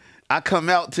 And I come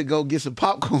out to go get some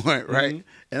popcorn, right?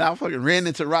 And I fucking ran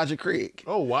into Roger Craig.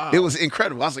 Oh wow. It was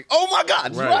incredible. I was like, oh my God,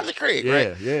 it's Roger Craig,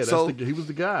 right? Yeah, so he was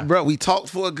the guy. Bro, we talked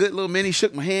for a good little minute,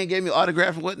 shook my hand, gave me an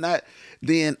autograph and whatnot.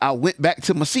 Then I went back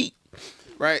to my seat,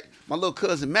 right? My little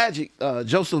cousin Magic,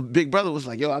 Joseph's big brother, was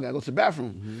like, yo, I gotta go to the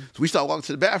bathroom. So we started walking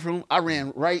to the bathroom. I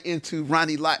ran right into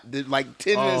Ronnie Lott like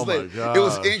 10 minutes later. Gosh. It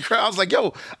was incredible. I was like,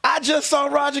 yo, I just saw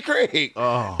Roger Craig.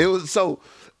 It was so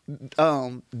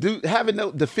having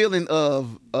the feeling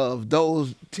of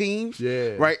those teams,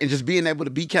 right, and just being able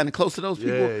to be kind of close to those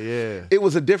people, it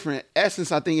was a different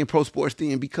essence, I think, in pro sports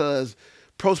then, because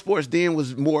pro sports then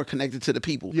was more connected to the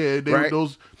people. Yeah, right?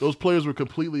 those players were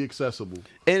completely accessible,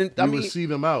 and I mean, would see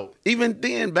them out. Even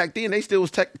then, back then, they still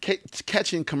was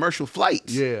catching commercial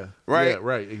flights. Yeah, right, yeah,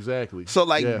 right, exactly. So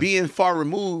like being far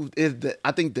removed is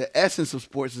I think the essence of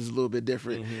sports is a little bit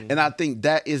different, and I think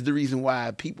that is the reason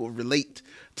why people relate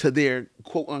to their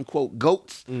quote unquote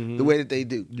goats the way that they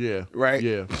do. Yeah, right.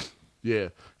 Yeah.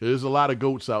 There's a lot of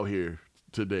goats out here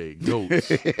today. Goats.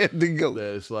 The goat.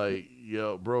 That's like,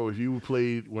 yo, bro, if you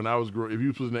played when I was if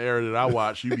you was in the era that I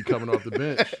watched, you'd be coming off the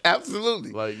bench.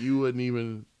 Absolutely. Like you wouldn't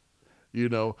even, you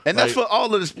know. And like, that's for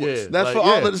all of the sports. That's like, for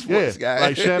all of the sports, guys.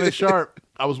 Like Shannon Sharp.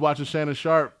 I was watching Shannon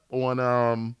Sharp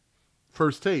on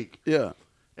First Take. Yeah.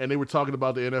 And they were talking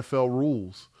about the NFL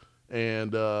rules.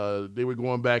 And they were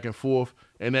going back and forth.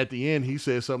 And at the end, he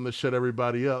said something that shut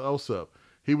everybody else up.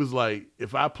 He was like,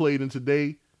 if I played in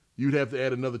today, you'd have to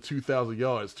add another 2,000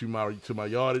 yards to my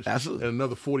yardage. Absolutely. And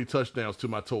another 40 touchdowns to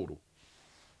my total.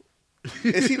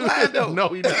 Is he lying, though? No,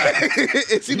 he's not.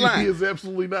 Is he lying? He is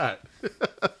absolutely not.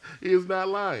 He is not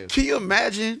lying. Can you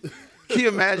imagine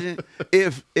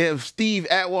if Steve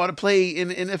Atwater played in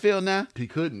the NFL now? He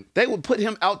couldn't. They would put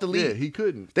him out the league. Yeah, he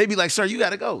couldn't. They'd be like, sir, you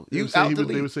got to go. You out the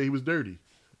league. They would say he was dirty.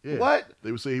 Yeah. What?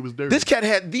 They would say he was dirty. This cat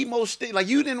had the most like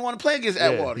you didn't want to play against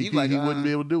Atwater. He wouldn't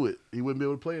be able to do it. He wouldn't be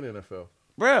able to play in the NFL.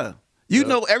 Bruh, you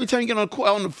know every time you get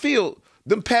on the field,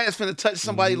 them pads finna touch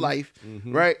somebody's life,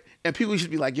 right? And people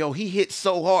should be like, yo, he hit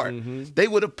so hard. They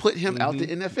would have put him out the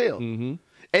NFL.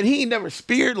 And he ain't never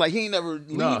speared, like he ain't never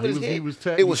leave his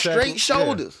head. It was straight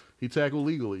shoulders. Yeah. He tackled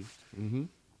legally.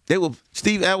 They will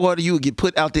Steve Atwater, you would get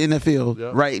put out the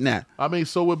NFL right now. I mean,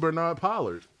 so would Bernard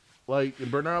Pollard. Like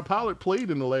Bernard Pollard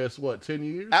played in the last 10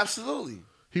 years? Absolutely.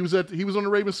 He was on the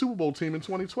Ravens Super Bowl team in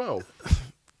 2012.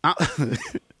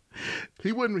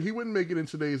 He wouldn't make it in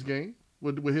today's game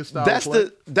with his style of play.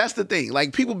 That's the thing.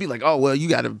 Like people be like, oh well, you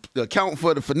got to account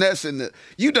for the finesse and the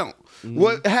you don't.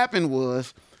 What happened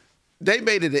was they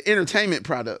made it an entertainment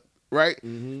product, right?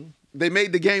 They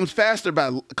made the games faster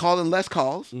by calling less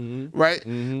calls, right?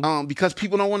 Because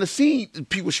people don't want to see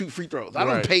people shoot free throws. I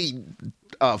don't pay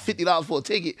 $50 for a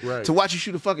ticket to watch you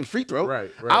shoot a fucking free throw.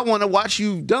 I want to watch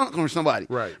you dunk on somebody.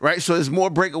 Right. So it's more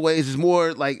breakaways. It's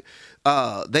more like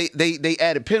they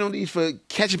added penalties for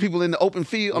catching people in the open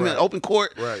field. I mean, open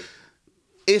court.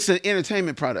 It's an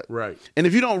entertainment product. And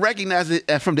if you don't recognize it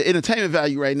from the entertainment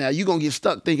value right now, you're gonna get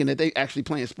stuck thinking that they actually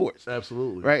playing sports.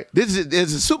 Absolutely. Right.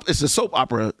 It's a soap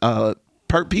opera.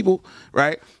 People.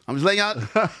 Right. I'm just letting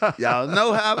y'all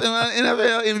know how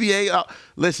NFL, NBA.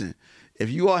 Listen. If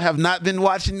you all have not been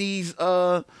watching these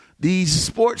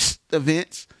sports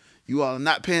events, you all are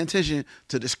not paying attention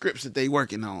to the scripts that they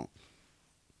working on.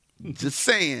 Just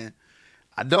saying.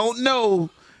 I don't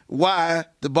know why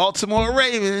the Baltimore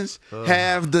Ravens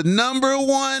have the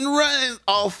 #1 running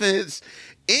offense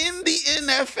in the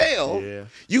NFL.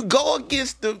 You go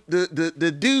against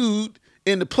the dude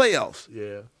in the playoffs.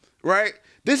 Right?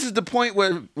 This is the point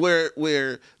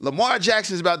where Lamar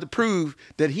Jackson is about to prove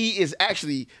that he is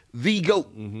actually the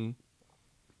GOAT. And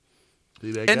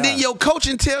then your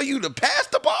coaching tell you to pass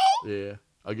the ball? Yeah.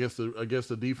 Against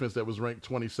the defense that was ranked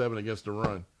 27 against the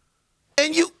run.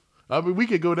 And I mean, we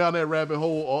could go down that rabbit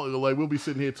hole. Like we'll be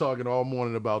sitting here talking all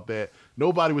morning about that.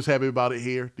 Nobody was happy about it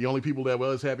here. The only people that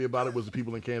was happy about it was the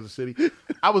people in Kansas City.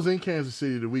 I was in Kansas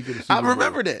City the week of the Super Bowl. I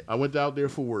remember that. I went out there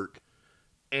for work,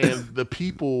 and the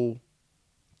people,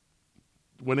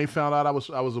 when they found out I was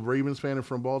a Ravens fan and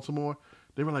from Baltimore,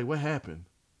 they were like, "What happened?"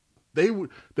 They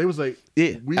was like,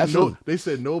 "Yeah, we know." They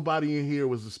said nobody in here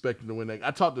was expecting to win that.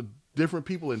 I talked to different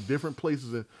people in different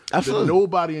places, and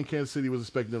nobody in Kansas City was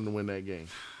expecting them to win that game.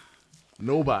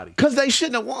 Nobody. Because they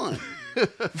shouldn't have won.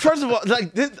 First of all,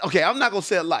 like this, okay, I'm not gonna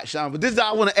say a lot, Sean, but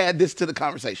I want to add this to the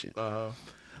conversation.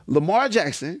 Lamar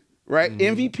Jackson, right,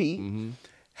 MVP,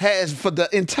 has for the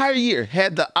entire year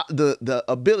had the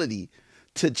ability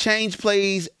to change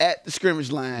plays at the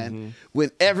scrimmage line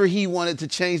whenever he wanted to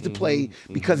change the play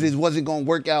because it wasn't gonna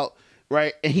work out,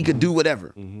 right, and he could do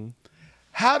whatever.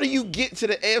 How do you get to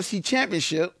the AFC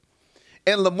Championship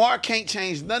and Lamar can't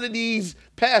change none of these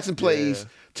passing plays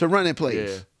to running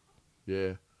plays?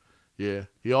 Yeah.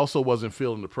 He also wasn't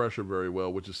feeling the pressure very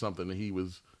well, which is something that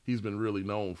he's been really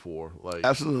known for. Like,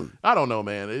 absolutely. I don't know,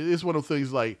 man. It's one of those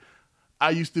things. Like,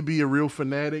 I used to be a real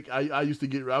fanatic. I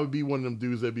would be one of them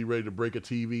dudes that'd be ready to break a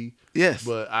TV. Yes.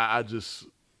 But I just,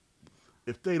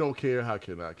 if they don't care, how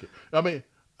can I care? I mean,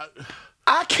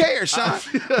 I care, Sean.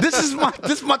 This is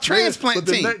my transplant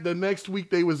team. The next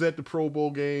week they was at the Pro Bowl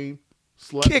game,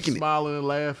 smiling and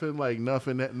laughing like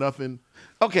nothing.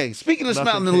 Okay, speaking of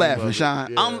smiling and laughing,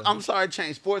 Sean, I'm sorry to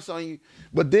change sports on you,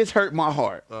 but this hurt my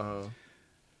heart.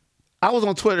 I was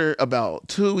on Twitter about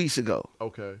 2 weeks ago.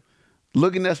 Okay.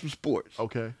 Looking at some sports.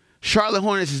 Okay. Charlotte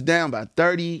Hornets is down by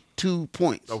 32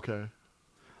 points. Okay.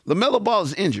 LaMelo Ball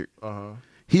is injured.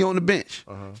 He on the bench.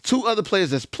 Two other players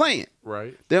that's playing.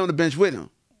 Right. They're on the bench with him.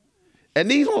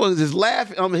 And these ones is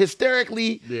laughing,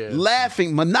 hysterically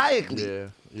laughing maniacally.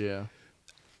 Yeah.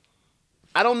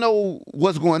 I don't know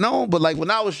what's going on, but like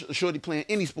when I was shorty playing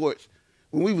any sports,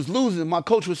 when we was losing, my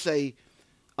coach would say,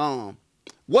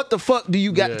 what the fuck do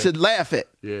you got to laugh at?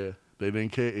 Yeah. They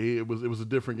didn't care. It was a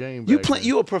different game.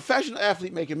 You a professional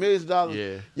athlete making millions of dollars.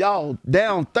 Yeah. Y'all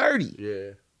down 30. Yeah.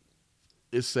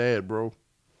 It's sad, bro.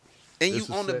 And you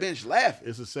on the bench laughing.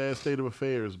 It's a sad state of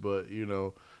affairs, but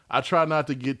I try not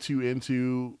to get too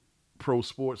into pro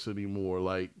sports anymore.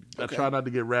 Like I try not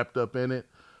to get wrapped up in it.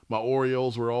 My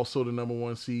Orioles were also the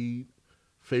 #1 seed,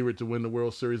 favorite to win the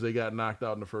World Series. They got knocked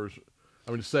out in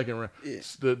the second round. Yeah.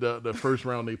 The first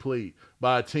round they played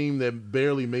by a team that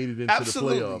barely made it into the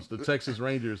playoffs. The Texas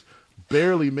Rangers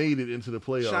barely made it into the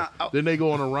playoffs. Then they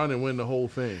go on a run and win the whole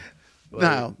thing. Like,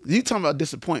 now, you talking about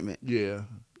disappointment. Yeah.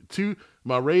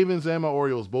 My Ravens and my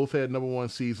Orioles both had #1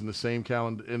 seeds in the same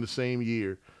calendar in the same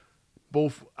year.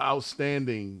 Both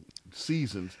outstanding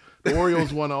seasons. The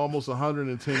Orioles won almost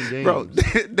 110 games. Bro,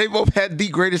 they both had the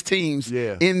greatest teams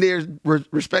in their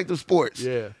respective sports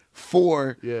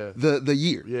for the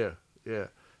year. Yeah.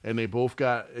 And they both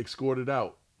got escorted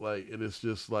out. Like, and it's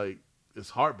just like,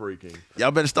 it's heartbreaking. Y'all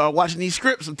better start watching these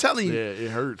scripts. I'm telling you. Yeah, it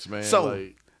hurts, man. So,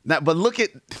 but look at,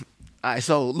 all right,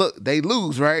 so look, they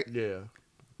lose, right? Yeah.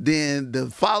 Then the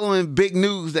following big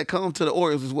news that comes to the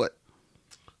Orioles is what?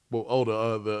 Well,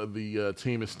 the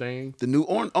team is staying. The new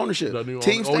ownership. The new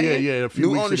team staying. A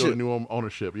few weeks ago, the new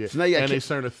ownership. Yeah, so now and they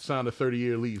signed a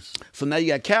 30-year lease. So now you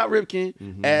got Cal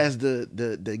Ripken as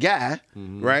the guy,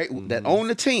 right, that owned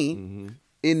the team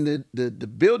in the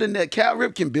building that Cal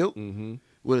Ripken built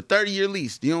with a 30-year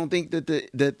lease. You don't think that the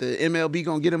MLB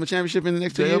gonna get him a championship in the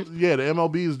next 2 years? Yeah, the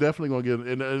MLB is definitely gonna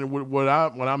get. And what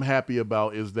I'm happy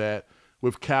about is that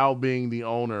with Cal being the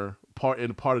owner, part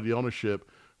of the ownership,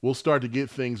 we'll start to get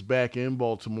things back in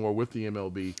Baltimore with the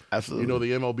MLB. Absolutely.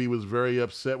 The MLB was very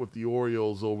upset with the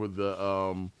Orioles over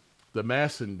the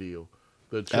Masson deal,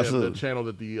 the channel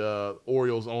that the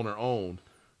Orioles owner owned,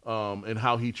 and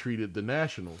how he treated the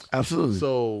Nationals. Absolutely.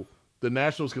 So the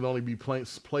Nationals can only be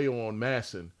play on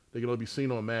Masson. They can only be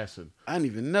seen on Masson. I didn't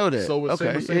even know that. So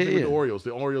same thing with the Orioles.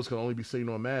 The Orioles can only be seen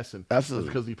on Masson. Absolutely.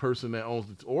 Because the person that owns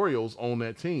the Orioles owned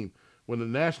that team. When the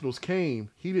Nationals came,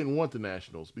 he didn't want the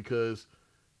Nationals because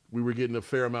we were getting a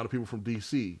fair amount of people from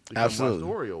D.C. to come watch the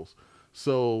Orioles.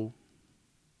 So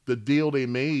the deal they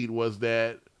made was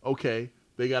that, okay,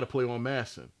 they got to play on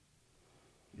Masson.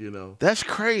 That's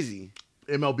crazy.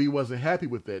 MLB wasn't happy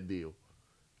with that deal,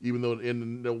 even though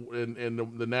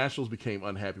the Nationals became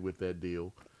unhappy with that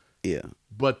deal. Yeah.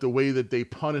 But the way that they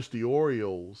punished the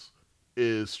Orioles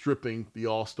is stripping the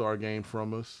All-Star game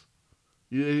from us.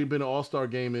 It ain't been an All-Star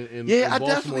game in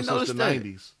Baltimore since the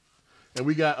 90s. And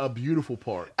we got a beautiful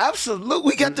park.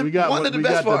 Absolutely. We got one of the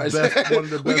best parks.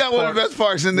 We got one of the best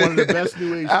parks in there. One of the best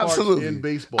new age parks in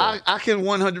baseball. I can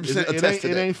 100% attest to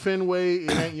that. It ain't Fenway.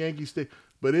 It ain't Yankee Stadium.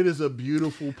 But it is a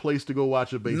beautiful place to go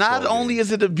watch a baseball game. Not only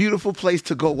is it a beautiful place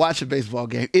to go watch a baseball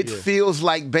game, it feels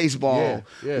like baseball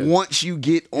once you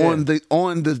get on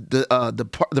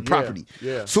the property.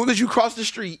 Yeah. Soon as you cross the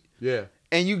street,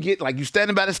 and you get like you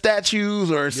standing by the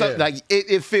statues or something, like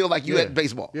it feels like you at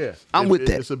baseball. Yeah, I'm with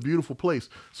that. It's a beautiful place.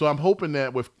 So I'm hoping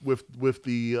that with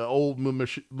the old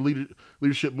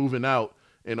leadership moving out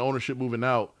and ownership moving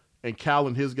out, and Cal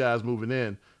and his guys moving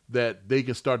in, that they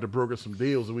can start to broker some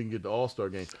deals and we can get the All-Star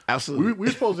game. Absolutely. We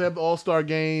were supposed to have the All-Star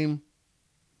game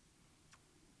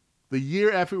the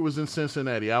year after it was in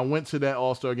Cincinnati. I went to that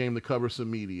All-Star game to cover some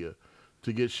media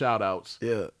to get shout-outs.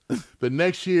 Yeah. The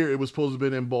next year, it was supposed to have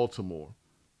been in Baltimore.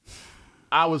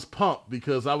 I was pumped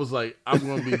because I was like, I'm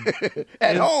going to be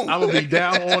at home. I'm going to be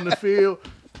down on the field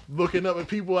looking up at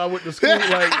people I went to school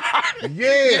like,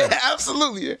 yeah,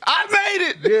 absolutely. I made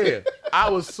it. Yeah. I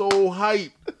was so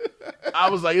hyped. I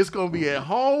was like, it's going to be at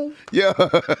home. Yeah.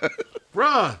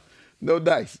 Bruh. No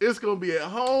dice. It's going to be at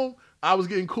home. I was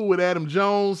getting cool with Adam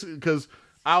Jones because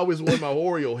I always wore my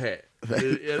Oreo hat.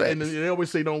 And they always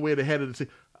say don't wear the hat of the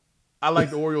team. I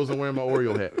like the Orioles and wearing my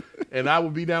Oreo hat. And I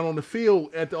would be down on the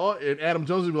field and Adam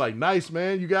Jones would be like, nice,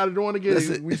 man. You got it on again.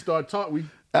 Listen, we start talking.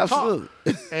 Absolutely.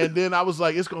 And then I was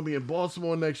like, it's going to be in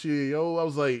Baltimore next year, yo. I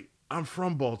was like, I'm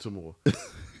from Baltimore.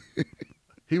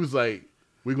 He was like,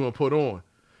 we're going to put on.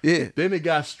 Yeah. Then it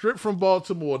got stripped from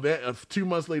Baltimore 2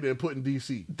 months later and put in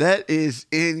D.C. That is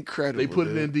incredible. They put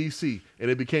it in D.C. and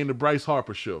it became the Bryce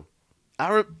Harper show.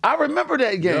 I remember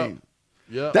that game.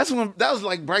 Yeah. That was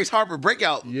like Bryce Harper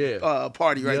breakout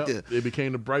party right there. It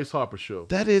became the Bryce Harper show.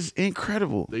 That is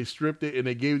incredible. They stripped it and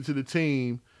they gave it to the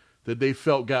team that they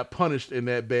felt got punished in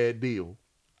that bad deal.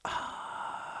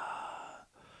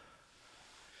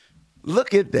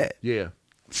 Look at that. Yeah.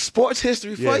 Sports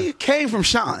history for you came from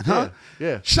Sean, huh?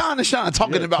 Yeah. Sean and Sean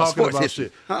talking about sports history.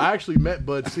 Shit. Huh? I actually met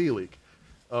Bud Selig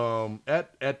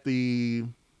at the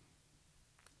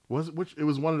it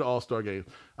was one of the All-Star games.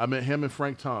 I met him and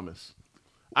Frank Thomas.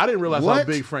 I didn't realize how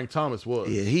big Frank Thomas was.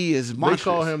 Yeah, he is monstrous.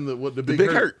 They call him the big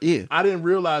hurt. Yeah. I didn't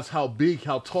realize how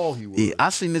tall he was. Yeah, I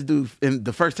seen this dude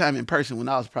the first time in person when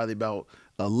I was probably about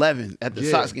 11 at the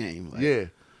Sox game. Like, yeah.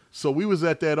 So we was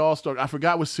at that All-Star. I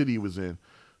forgot what city he was in.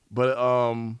 But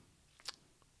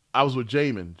I was with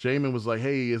Jamin. Jamin was like,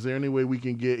 hey, is there any way we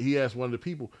can get, he asked one of the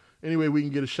people, any way we can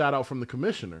get a shout out from the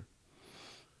commissioner?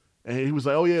 And he was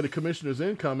like, oh yeah, the commissioner's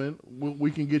incoming.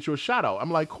 We can get you a shout out.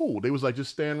 I'm like, cool. They was like,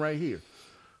 just stand right here.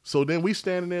 So then we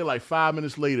standing there like 5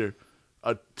 minutes later,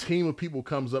 a team of people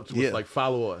comes up to us, like,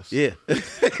 follow us. Yeah.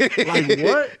 Like,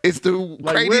 what? It's the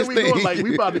like, craziest where we thing. Going? Like,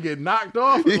 we about to get knocked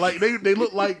off. Like, they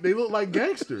look like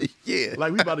gangsters. Yeah.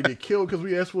 Like, we about to get killed because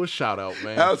we asked for a shout out,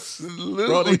 man. Absolutely.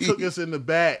 Bro, they took us in the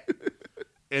back,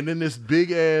 and then this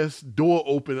big ass door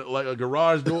opened, like a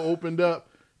garage door opened up,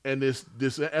 and this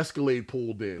Escalade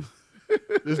pulled in.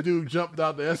 This dude jumped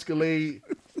out the Escalade.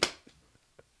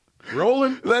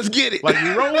 Rolling? Let's get it. Like,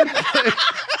 you rolling?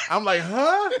 I'm like,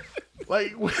 huh?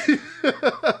 Like,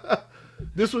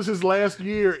 this was his last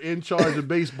year in charge of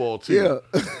baseball, too.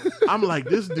 Yeah. I'm like,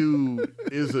 this dude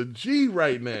is a G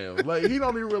right now. Like, he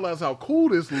don't even realize how cool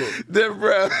this looks.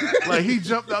 Bro. Like, he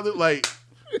jumped out there, like,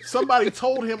 somebody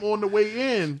told him on the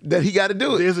way in that he got to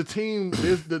do it. There's a team,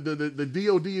 there's the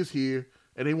DOD is here,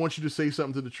 and they want you to say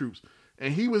something to the troops.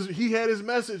 And he had his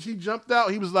message. He jumped out.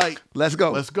 He was like, let's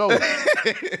go. Let's go.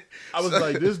 I was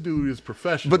like, this dude is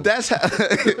professional. But that's how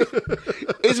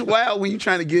it's wild when you're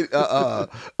trying to get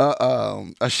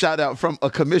a shout out from a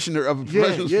commissioner of a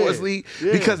professional sports league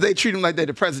because they treat him like they're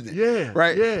the president. Yeah.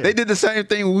 Right? Yeah. They did the same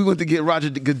thing when we went to get Roger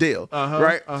Goodell.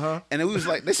 Right? And it was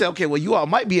like, they said, okay, well, you all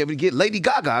might be able to get Lady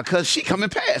Gaga because she coming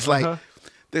past. Like,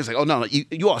 they was like, oh, no,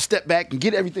 you all step back and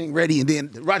get everything ready, and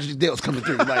then Roger Goodell's coming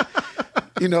through. Like,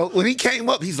 you know, when he came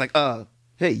up, he's like,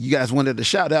 hey, you guys wanted to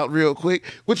shout out real quick.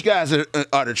 Which guys are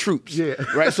the troops? Yeah.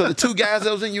 Right? So the two guys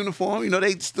that was in uniform, you know,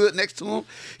 they stood next to him.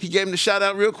 He gave him the shout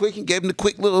out real quick and gave him the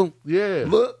quick little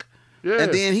look. Yeah.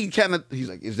 And then he's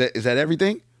like, is that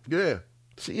everything? Yeah.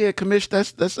 So yeah, commish,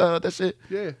 that's it.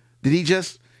 Yeah. Did he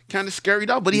just kind of scurried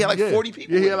off? But he had like 40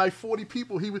 people. Yeah, he had like 40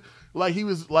 people. He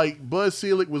was like Bud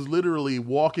Selig was literally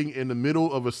walking in the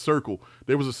middle of a circle.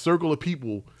 There was a circle of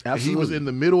people. Absolutely. And he was in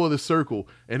the middle of the circle,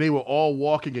 and they were all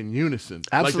walking in unison.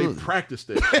 Absolutely. Like they practiced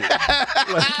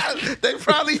that shit. They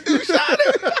probably shot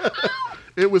it.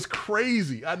 It was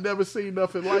crazy. I never seen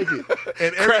nothing like it.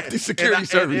 And crafty security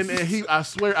service. And I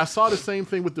swear, I saw the same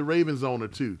thing with the Ravens owner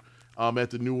too, at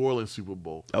the New Orleans Super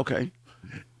Bowl. Okay.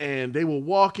 And they were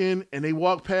walking, and they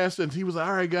walked past, and he was like,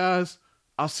 all right, guys,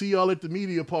 I'll see y'all at the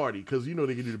media party, because you know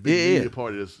they can do the big media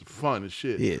party that's fun and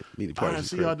shit. Yeah, media party. All right,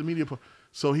 see y'all at the media party.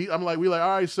 So we're like, all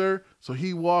right, sir. So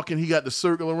he walking, he got the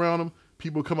circle around him.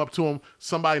 People come up to him.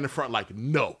 Somebody in the front like,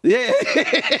 no. Yeah.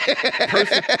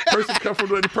 person come from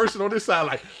the person on this side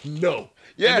like, no.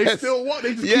 Yeah. And they still walk.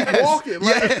 They just keep walking.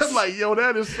 Like, I'm like, yo,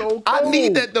 that is so cold. I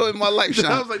need that though in my life, Sean.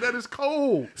 I was like, that is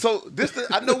cold. So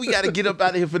I know we got to get up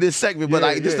out of here for this segment, but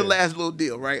this is the last little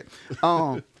deal, right?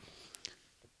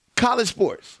 College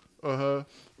sports.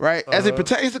 Right? As it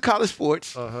pertains to college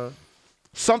sports,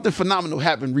 something phenomenal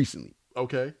happened recently.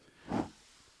 Okay.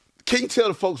 Can you tell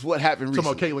the folks what happened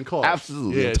recently? Talking about Caitlin Clark.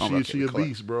 Absolutely. Yeah, she a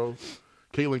beast, bro.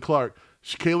 Caitlin Clark.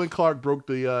 Caitlin Clark broke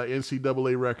the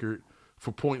NCAA record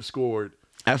for points scored.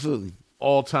 Absolutely.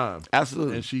 All time.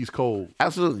 Absolutely. And she's cold.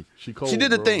 Absolutely. She cold. She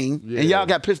did the bro. thing, and y'all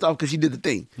got pissed off because she did the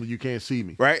thing. You can't see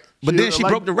me. Right? But then she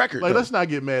broke the record. Like, let's not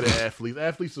get mad at athletes.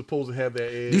 Athletes supposed to have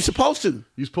that edge. You're supposed to.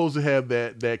 You're supposed to have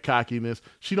that cockiness.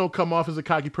 She don't come off as a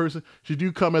cocky person. She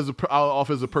do come off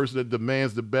as a person that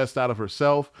demands the best out of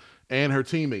herself and her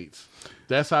teammates.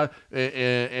 That's how,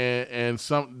 and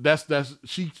that's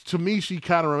she, to me, she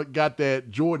kind of got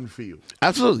that Jordan feel.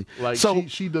 Absolutely. Like, so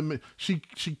she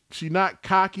not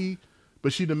cocky,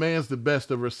 but she demands the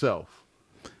best of herself.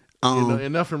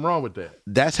 And nothing wrong with that.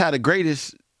 That's how the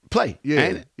greatest play. Yeah,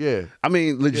 ain't it? yeah. I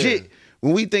mean, legit. Yeah.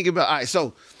 When we think about, all right,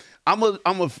 so I'm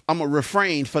a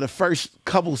refrain for the first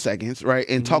couple seconds, right,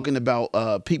 and talking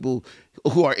about people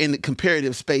who are in the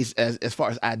comparative space as far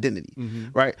as identity,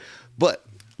 right? But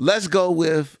let's go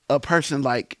with a person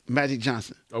like Magic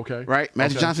Johnson. Okay. Right?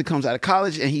 Magic Johnson comes out of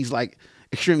college and he's like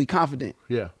extremely confident.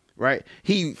 Yeah. Right?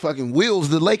 He fucking wheels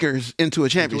the Lakers into a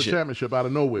championship. Into a championship out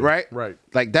of nowhere. Right? Right.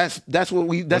 Like that's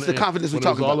the confidence we're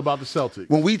talking about. It's all about the Celtics.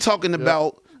 When we talking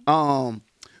about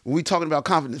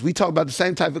confidence, we talk about the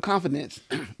same type of confidence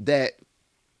that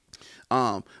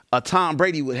a Tom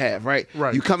Brady would have, right?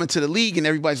 Right. You come into the league and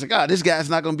everybody's like, this guy's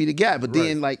not going to be the guy. But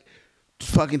then like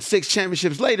fucking 6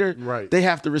 championships later, they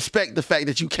have to respect the fact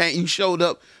that you showed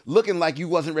up looking like you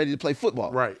wasn't ready to play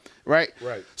football. Right.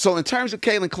 So in terms of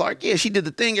Caitlin Clark, yeah, she did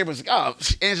the thing. Everyone's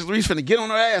like, Angela Reese finna get on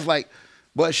her ass. Like,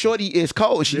 but Shorty is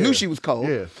cold. She knew she was cold.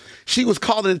 Yeah. She was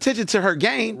calling attention to her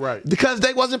game because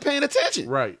they wasn't paying attention.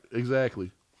 Right.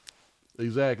 Exactly.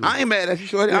 I ain't mad at you,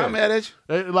 Shorty. I ain't mad at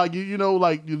you. Like,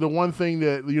 like the one thing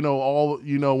that,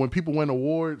 when people win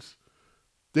awards,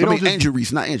 they don't just, Angela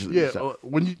Reese, not Angela Reese. Yeah,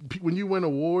 when you win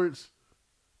awards,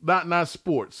 not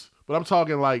sports, but I'm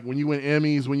talking like when you win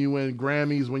Emmys, when you win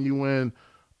Grammys, when you win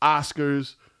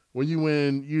Oscars, when you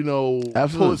win,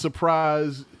 Pulitzer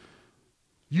Prize,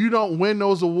 you don't win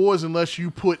those awards unless you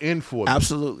put in for them.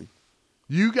 Absolutely.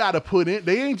 You got to put in.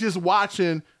 They ain't just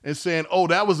watching and saying, "Oh,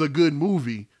 that was a good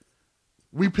movie.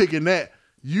 We picking that."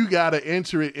 You got to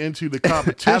enter it into the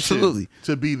competition Absolutely.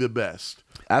 To be the best.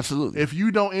 Absolutely. If you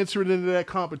don't enter it into that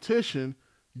competition,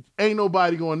 ain't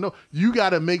nobody going to know. You got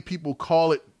to make people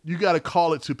call it. You got to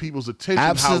call it to people's attention.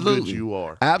 Absolutely. How good you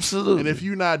are. Absolutely. And if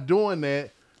you're not doing that,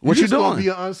 what you doing? Going to be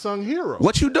an unsung hero.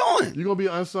 What you doing? You're going to be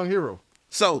an unsung hero.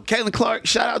 So, Caitlin Clark,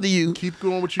 shout out to you. Keep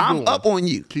doing what you're doing. I'm up on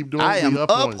you. Keep doing. I am up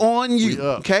on you.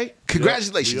 Okay.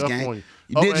 Congratulations, gang. On you.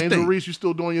 You did Angel Reese, you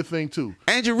still doing your thing too.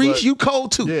 Angel Reese, you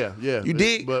cold too. Yeah. You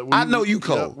did. I know you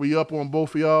cold. We up on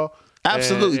both of y'all.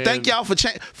 Absolutely. And thank y'all for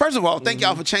first of all, thank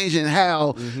y'all for changing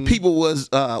how people was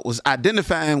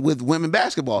identifying with women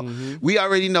basketball. We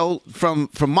already know from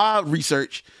my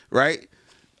research, right?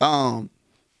 The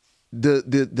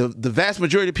vast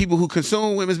majority of people who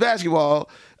consume women's basketball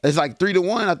is like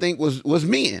 3-1, I think, was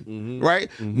men,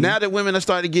 right? Now that women are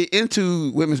starting to get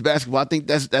into women's basketball, I think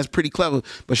that's pretty clever.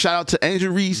 But shout out to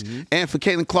Angel Reese and for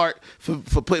Caitlin Clark for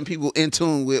putting people in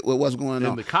tune with what's going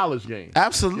on. In the college game.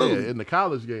 Absolutely. Yeah, in the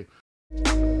college game.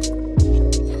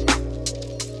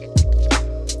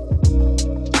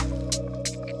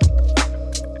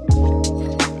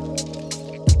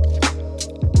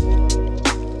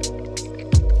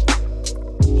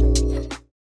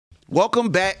 Welcome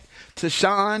back to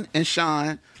Sean and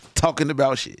Sean talking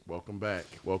about shit. Welcome back.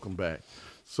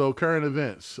 So current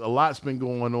events, a lot's been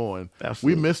going on.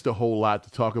 Absolutely. We missed a whole lot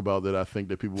to talk about that I think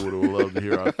that people would have loved to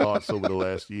hear our thoughts over the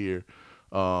last year.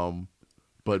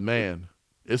 But man,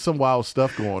 it's some wild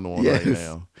stuff going on right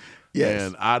now. Yes.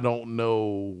 And I don't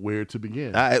know where to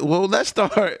begin. All right. Well, let's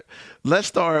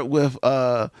start with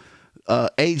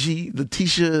AG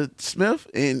Letitia Smith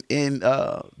in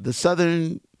the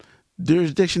southern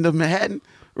jurisdiction of Manhattan,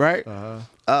 right?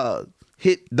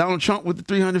 Hit Donald Trump with the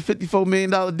 $354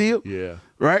 million deal. Yeah.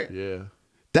 Right? Yeah.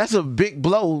 That's a big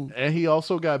blow. And he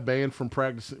also got banned from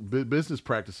business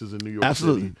practices in New York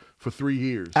City for 3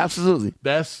 years. Absolutely.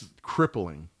 That's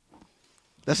crippling.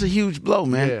 That's a huge blow,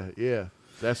 man. Yeah.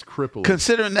 That's crippling.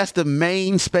 Considering that's the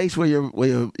main space where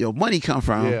your money come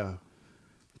from. Yeah.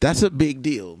 That's a big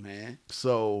deal, man.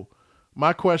 So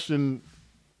my question,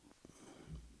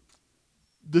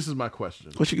 this is my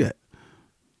question. What you got?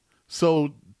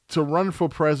 So to run for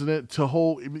president, to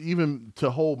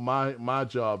hold my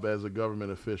job as a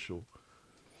government official,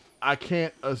 I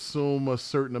can't assume a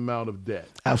certain amount of debt.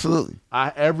 Absolutely.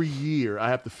 Every year I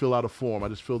have to fill out a form. I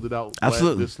just filled it out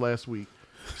this last week,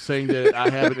 saying that I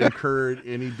haven't incurred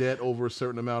any debt over a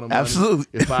certain amount of money. Absolutely.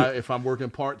 If I'm working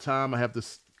part-time, I have to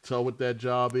tell what that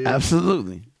job is.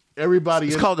 Absolutely.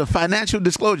 It's called a financial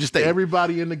disclosure statement.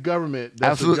 Everybody in the government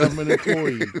that's a government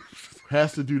employee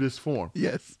has to do this form.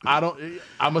 Yes.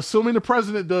 I'm assuming the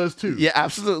president does too. Yeah,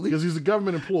 absolutely. Because he's a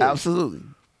government employee. Absolutely.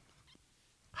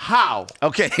 How?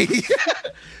 Okay.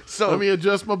 So let me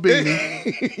adjust my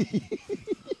beanie.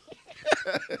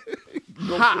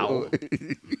 How?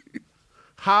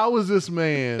 How is this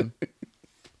man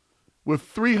with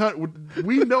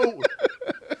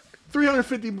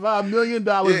 $355 million?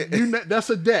 That's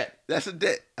a debt. That's a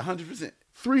debt, 100%.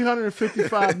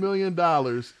 $355 million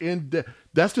in debt.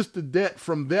 That's just the debt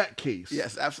from that case.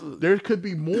 Yes, absolutely. There could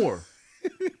be more.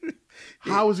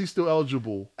 How is he still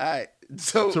eligible to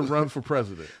run for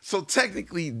president? So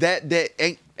technically, that debt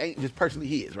ain't just personally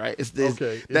his, right?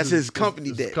 That's his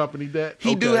company debt. Company debt.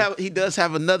 He does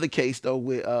have another case though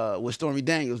with Stormy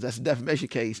Daniels. That's a defamation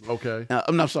case. Okay.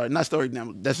 I'm sorry, not Stormy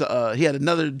Daniels. That's he had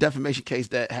another defamation case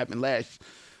that happened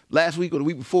last week or the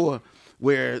week before,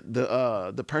 where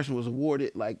the person was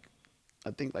awarded I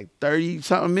think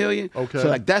 30-something million. Okay.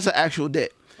 So that's an actual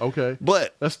debt. Okay.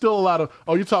 But that's still a lot of.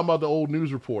 Oh, you're talking about the old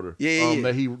news reporter. Yeah.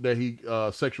 That he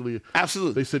sexually.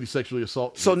 Absolutely. They said he sexually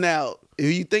assaulted. So now,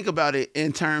 if you think about it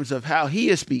in terms of how he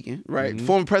is speaking, right? Mm-hmm.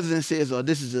 Former president says, "Oh,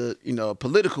 this is a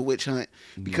political witch hunt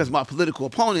because my political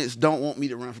opponents don't want me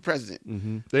to run for president."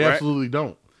 Mm-hmm. They absolutely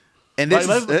don't. And this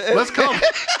let's come.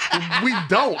 We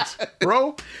don't,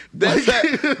 bro. That's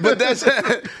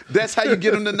how you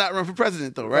get him to not run for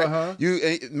president, though, right? Uh-huh.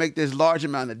 You make this large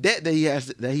amount of debt that he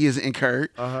has incurred,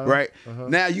 right?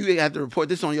 Now you have to report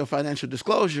this on your financial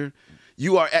disclosure.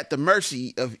 You are at the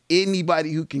mercy of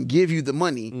anybody who can give you the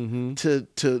money to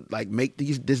make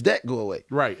this debt go away.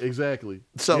 Right, exactly.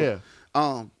 So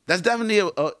that's definitely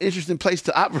an interesting place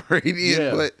to operate in.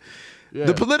 Yeah. But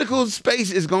the political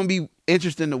space is going to be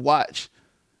interesting to watch,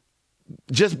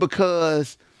 just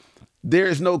because there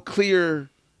is no clear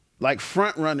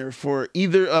front runner for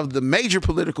either of the major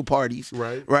political parties.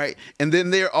 Right. And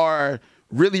then there are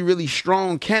really, really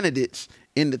strong candidates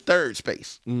in the third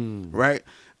space. Right.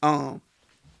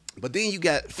 But then you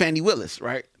got Fannie Willis,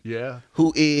 right? Yeah.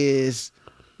 Who is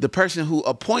the person who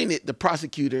appointed the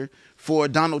prosecutor for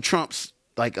Donald Trump's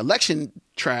election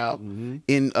trial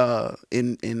in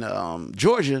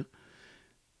Georgia.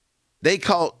 They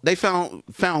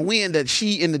found wind that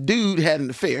she and the dude had an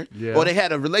affair, or they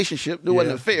had a relationship. It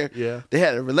wasn't an affair. Yeah. They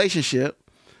had a relationship,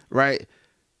 right?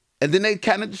 And then they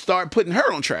kind of start putting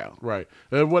her on trial. Right.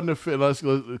 It wasn't a affair. Let's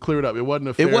clear it up. It wasn't an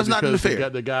affair. It was not an affair.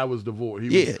 The guy was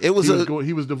divorced. He was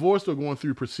divorced or going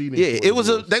through proceedings. Yeah. They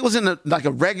was in a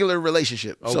regular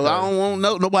relationship. Okay. So I don't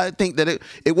want nobody to think that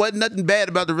it wasn't nothing bad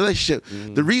about the relationship.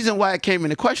 The reason why it came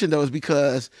into question though is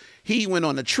because he went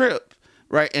on a trip.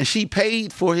 Right, and she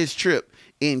paid for his trip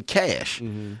in cash.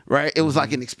 Right, it was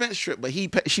like an expense trip, but she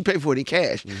paid for it in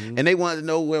cash, and they wanted to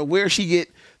know where she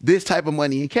get this type of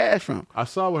money in cash from. I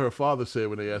saw what her father said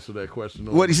when they asked her that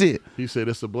question. What he said? He said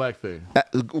it's a black thing.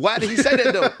 Why did he say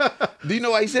that though? Do you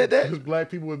know why he said that? Because black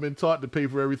people have been taught to pay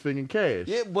for everything in cash.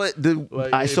 Yeah, but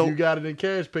if you got it in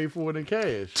cash, pay for it in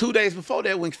cash. 2 days before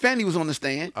that, when Fannie was on the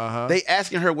stand, they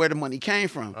asking her where the money came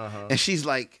from, and she's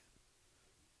like,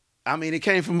 it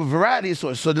came from a variety of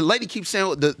sources. So the lady keeps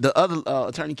saying, the other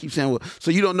attorney keeps saying, well, so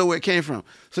you don't know where it came from.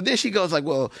 So then she goes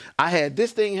well, I had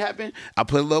this thing happen. I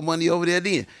put a little money over there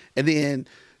then. And then,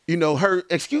 her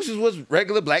excuses was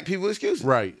regular black people excuses.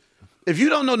 Right. If you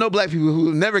don't know no black people who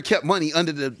have never kept money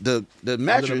under the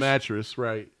mattress. Under the mattress,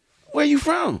 right. Where you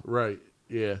from? Right.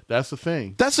 Yeah, that's the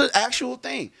thing. That's an actual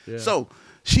thing. Yeah. So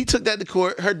she took that to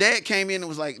court. Her dad came in and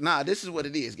was like, nah, this is what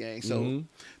it is, gang. So,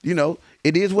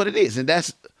 it is what it is. And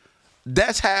that's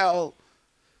the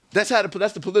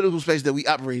political space that we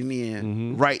operating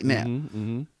in right now.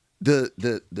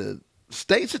 The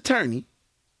state's attorney,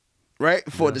 right,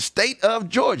 for the state of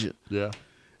Georgia,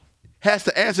 has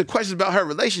to answer questions about her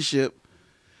relationship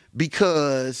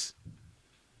because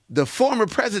the former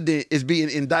president is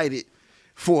being indicted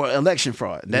for election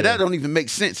fraud. Now that don't even make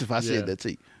sense if I said that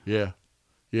to you. Yeah.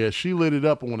 Yeah, she lit it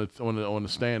up on the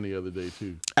stand the other day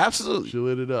too. Absolutely. She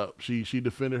lit it up. She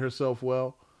defended herself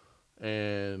well.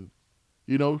 And,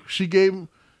 she gave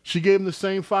She gave him the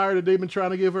same fire that they've been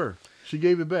trying to give her. She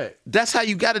gave it back. That's how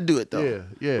you got to do it, though. Yeah,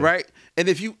 yeah. Right? And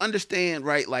if you understand,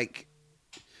 right, like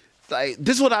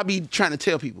this is what I be trying to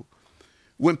tell people.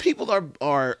 When people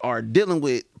are dealing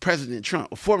with President Trump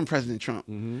or former President Trump,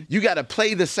 you got to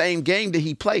play the same game that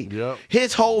he played. Yep.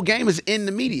 His whole game is in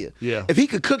the media. Yeah. If he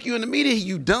could cook you in the media,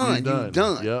 you done. You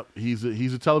done. Yep. He's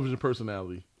a television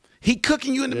personality. He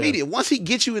cooking you in the media. Once he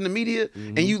gets you in the media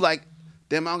and you like,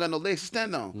 damn, I don't got no legs to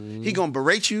stand on. He gonna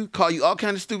berate you, call you all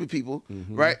kinds of stupid people,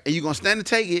 right? And you gonna stand and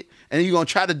take it, and you gonna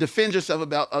try to defend yourself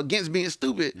against being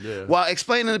stupid while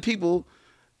explaining to people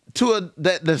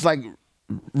that's like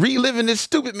reliving this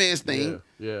stupid man's thing,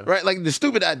 right? Like the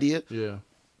stupid idea. Yeah.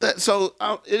 So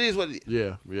it is what it is.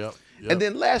 Yeah. Yep. And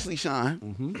then lastly,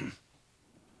 Sean,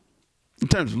 in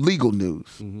terms of legal news,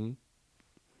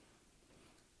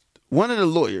 one of the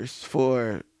lawyers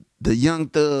for the Young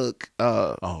Thug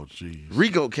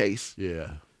Rico case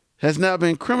has now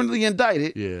been criminally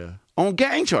indicted on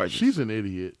gang charges. She's an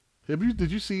idiot.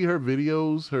 Did you see her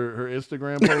videos, her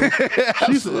Instagram posts?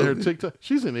 She's her TikTok.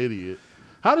 She's an idiot.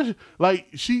 How did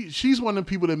she's one of the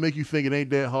people that make you think it ain't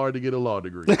that hard to get a law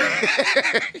degree.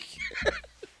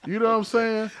 You know what I'm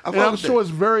saying? I'm sure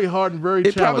it's very hard and very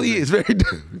challenging. It probably is. Very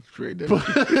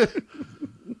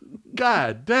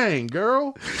God dang,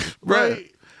 girl.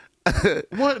 Right.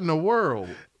 What in the world?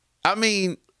 I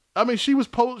mean, she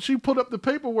put up the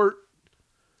paperwork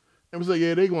and was like,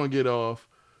 yeah, they gonna get off.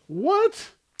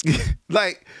 What?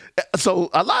 I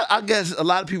guess a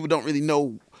lot of people don't really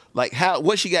know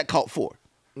what she got caught for.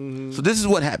 So this is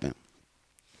what happened.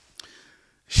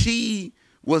 She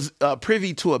was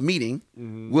privy to a meeting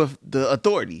with the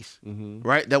authorities,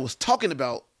 right? That was talking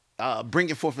about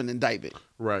bringing forth an indictment.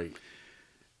 Right.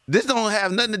 This don't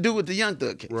have nothing to do with the Young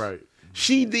Thug case. Right.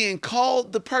 She then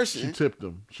called the person. She tipped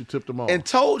him. She tipped him off. And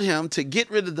told him to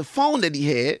get rid of the phone that he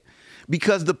had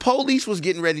because the police was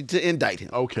getting ready to indict him.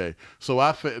 Okay. So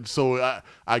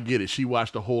I get it. She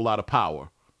watched a whole lot of Power.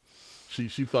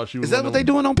 She thought she was. Is that what they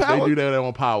doing on Power? They do that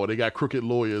on Power. They got crooked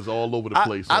lawyers all over the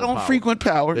place. I don't frequent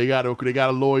Power. They got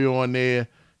a lawyer on there.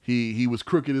 He was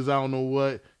crooked as I don't know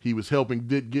what. He was helping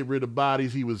get rid of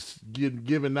bodies. He was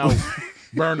giving out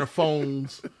burner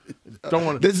phones.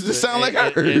 This just sound like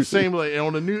her. And same like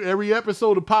on every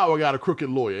episode of Power got a crooked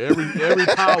lawyer. Every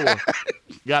Power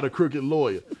got a crooked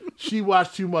lawyer. She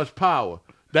watched too much Power.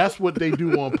 That's what they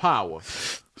do on Power.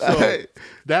 So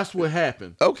that's what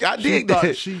happened. Okay, I dig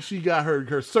that. She got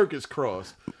her circuits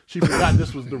crossed. She forgot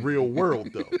this was the real world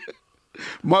though.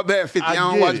 My bad, 50. I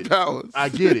don't watch Power. I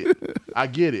get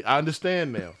it. I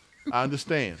understand now. I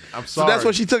understand. I'm sorry. So that's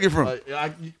where she took it from.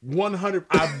 100.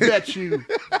 I bet you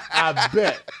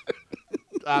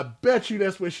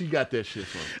that's where she got that shit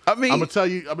from. I mean, I'm gonna tell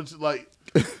you.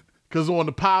 Because on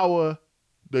the Power,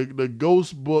 the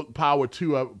Ghost book, Power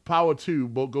 2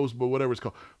 book, Ghost book, whatever it's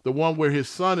called, the one where his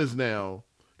son is now,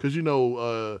 because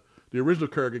the original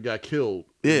character got killed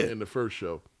in the first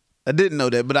show. I didn't know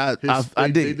that, but I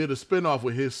did. They did a spinoff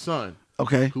with his son,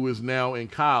 who is now in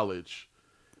college,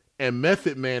 and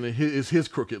Method Man is his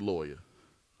crooked lawyer.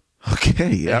 Okay,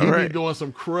 and he be doing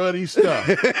some cruddy stuff.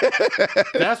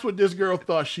 That's what this girl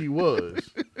thought she was.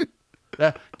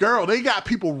 Girl, they got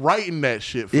people writing that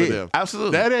shit for them.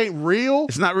 Absolutely. That ain't real.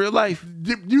 It's not real life.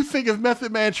 You think if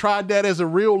Method Man tried that as a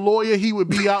real lawyer, he would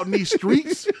be out in these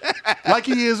streets like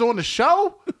he is on the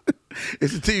show?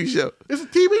 It's a TV show. It's a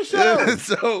TV show.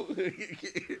 So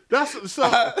that's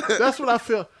what I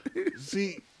feel.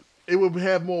 See, it would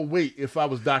have more weight if I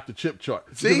was Dr. Chip Chart.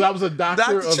 Because I was a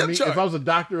doctor of media. If I was a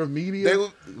doctor of media,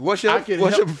 what's your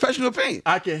professional opinion?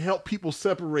 I can help people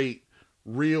separate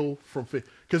real from fake.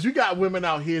 Because you got women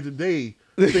out here today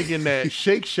thinking that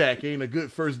Shake Shack ain't a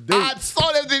good first date. I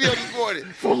saw that video this morning.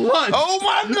 For lunch. Oh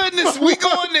my goodness, we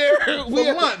going there.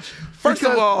 For lunch. First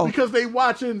of all. Because they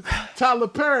watching Tyler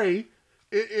Perry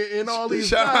and all these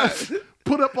guys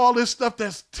put up all this stuff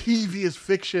that's TV is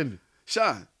fiction.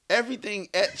 Sean, everything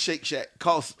at Shake Shack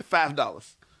costs $5.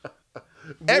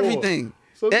 Everything.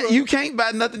 You can't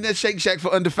buy nothing at Shake Shack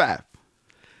for under $5.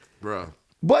 Bro.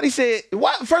 Buddy said,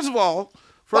 first of all,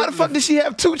 why the fuck did she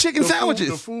have 2 chicken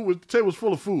sandwiches? The table was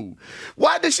full of food.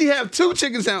 Why did she have 2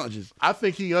 chicken sandwiches? I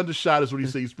think he undershot us when he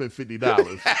said he spent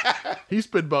 $50. He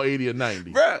spent about 80 or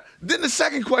 90. Bruh, then the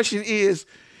second question is,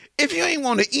 if you ain't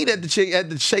want to eat at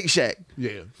the Shake Shack,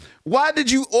 why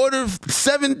did you order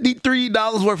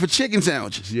 $73 worth of chicken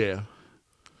sandwiches? Yeah.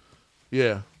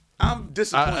 I'm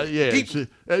disappointed.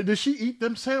 Did she eat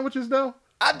them sandwiches though?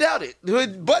 I doubt it.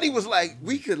 Buddy was like,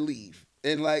 we could leave.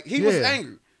 And he was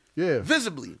angry. Yeah.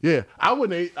 Visibly. Yeah. I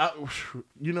wouldn't eat.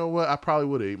 You know what? I probably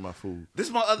would have ate my food. This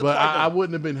is my other But I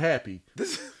wouldn't have been happy.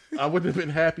 I wouldn't have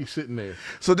been happy sitting there.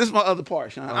 So this is my other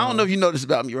part, Sean. I don't know if you know this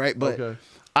about me, right? But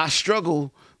I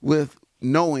struggle with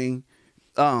knowing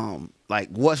like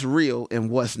what's real and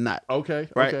what's not. Okay.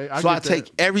 Right. Okay. So I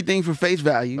take everything for face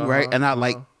value, right? And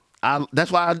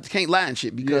that's why I can't lie and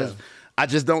shit, because I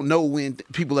just don't know when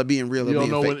people are being real or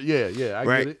being fake. I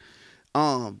get it.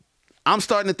 I'm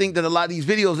starting to think that a lot of these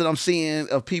videos that I'm seeing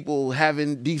of people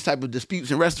having these type of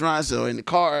disputes in restaurants or in the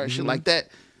car, shit like that,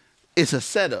 it's a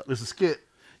setup. It's a skit.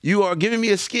 You are giving me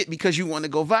a skit because you want to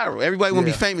go viral. Everybody want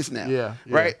to be famous now. Yeah.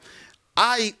 Right?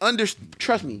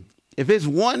 Trust me, if there's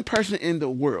one person in the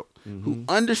world who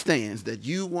understands that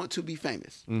you want to be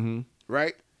famous,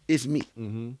 right? It's me.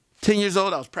 10 years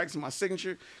old, I was practicing my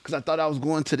signature because I thought I was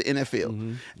going to the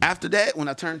NFL. After that, when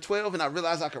I turned 12 and I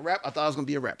realized I could rap, I thought I was going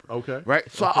to be a rapper. Okay. Right?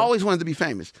 So I always wanted to be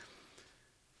famous.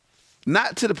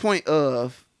 Not to the point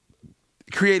of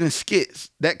creating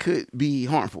skits that could be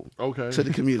harmful to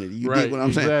the community. You dig what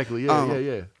I'm saying? Exactly.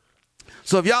 Yeah.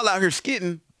 So if y'all out here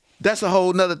skitting, that's a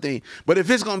whole nother thing. But if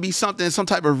it's going to be something, some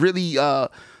type of really,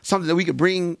 something that we could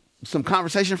bring some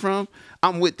conversation from,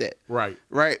 I'm with that. Right.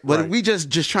 But if we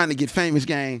just trying to get famous,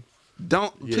 gang,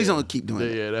 please don't keep doing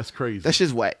that. Yeah, that's crazy. That's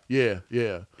just whack. Yeah.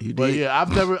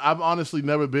 I've honestly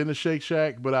never been to Shake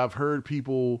Shack, but I've heard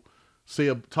people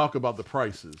talk about the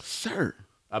prices. Sir.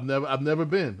 I've never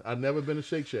been. I've never been to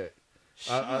Shake Shack.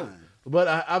 But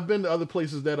I've been to other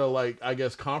places that are like, I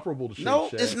guess, comparable to Shake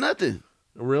Shack. No, it's nothing.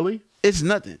 Really? It's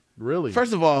nothing. Really?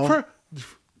 First of all,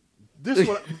 in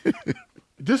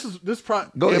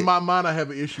my mind, I have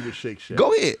an issue with Shake Shack.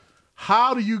 Go ahead.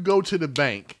 How do you go to the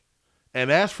bank and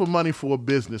ask for money for a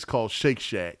business called Shake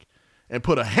Shack and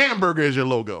put a hamburger as your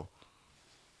logo?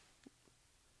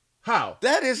 How?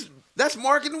 That's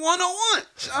marketing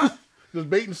 101. Just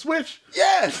bait and switch?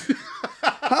 Yes.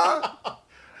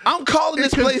 I'm calling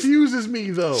this place. It confuses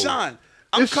me, though. Sean,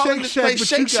 I'm calling this place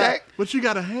Shake Shack. But you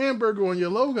got a hamburger on your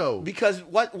logo. Because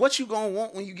what you going to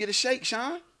want when you get a shake,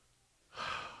 Sean?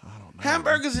 I don't know.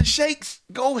 Hamburgers and shakes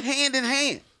go hand in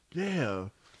hand. Yeah.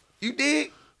 You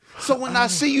dig? So when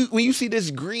when you see this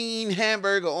green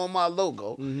hamburger on my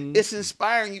logo, it's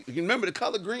inspiring you. Remember, the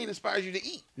color green inspires you to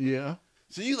eat. Yeah.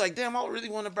 So you like, damn, I really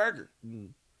want a burger.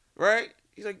 Right?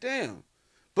 He's like, damn.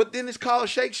 But then it's called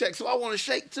Shake Shack, so I want a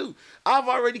shake too. I've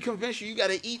already convinced you got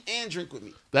to eat and drink with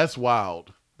me. That's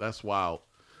wild.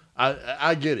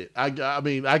 I get it. I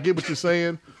mean, I get what you're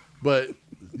saying, but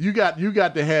you got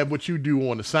to have what you do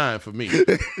on the sign for me. you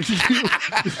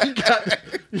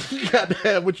got to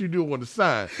have what you do on the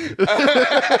sign.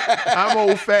 I'm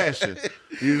old fashioned,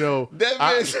 you know.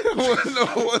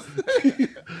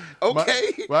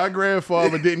 Okay. My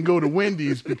grandfather didn't go to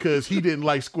Wendy's because he didn't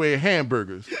like square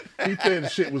hamburgers. He said the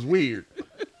shit was weird.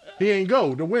 He ain't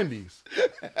go to Wendy's.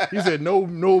 He said no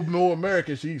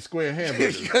American should eat square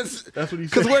hamburgers. That's what he said.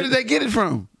 Because where did they get it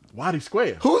from? Why they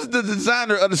square? Who's the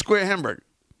designer of the square hamburger?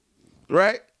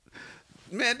 Right?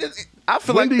 Man, I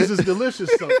feel Wendy's is delicious.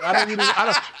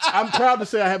 I'm proud to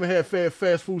say I haven't had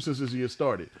fast food since this year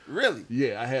started. Really?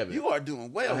 Yeah, I haven't. You are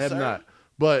doing well, I have not.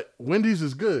 But Wendy's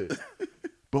is good.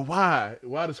 But why?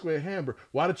 Why the square hamburger?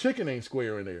 Why the chicken ain't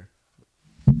square in there?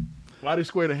 Why they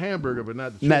square the hamburger but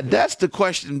not the chicken? Now that's the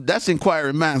question. That's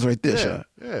inquiring minds right there, Sean.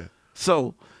 Yeah.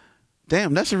 So,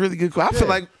 damn, that's a really good question. I feel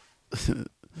like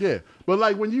yeah. But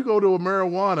like when you go to a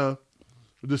marijuana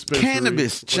dispensary,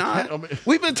 cannabis, Sean.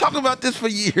 We've been talking about this for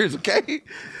years, okay?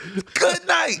 Good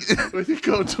night. When you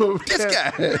go to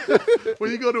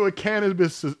when you go to a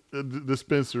cannabis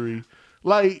dispensary,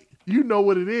 like you know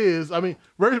what it is. I mean,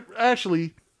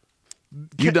 actually,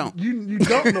 you don't. You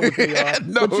don't know what they are,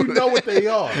 no. But you know what they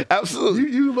are.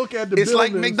 Absolutely. You look at the It's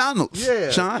buildings, like McDonald's,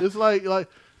 Sean. It's like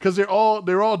because they're all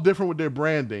different with their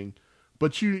branding,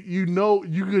 but you know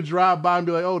you could drive by and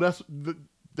be like, oh,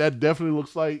 that definitely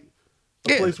looks like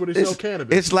a place where they sell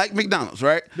cannabis. It's like McDonald's,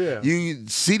 right? Yeah. You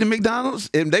see the McDonald's,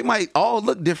 and they might all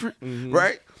look different,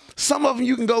 right? Some of them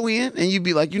you can go in and you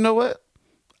be like, you know what?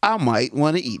 I might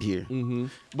want to eat here.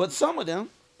 But some of them,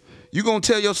 you're going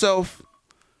to tell yourself,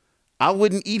 I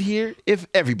wouldn't eat here if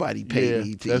everybody paid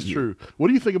me to eat. That's true. What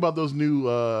do you think about those new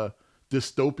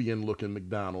dystopian-looking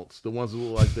McDonald's? The ones that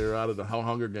look like they're out of the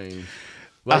Hunger Games.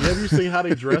 Like, have you seen how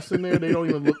they dress in there? They don't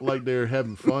even look like they're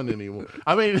having fun anymore.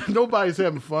 I mean, nobody's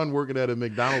having fun working at a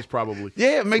McDonald's probably.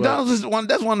 Yeah, McDonald's is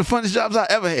that's one of the funnest jobs I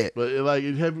ever had. But like,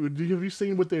 have you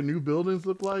seen what their new buildings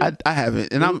look like? I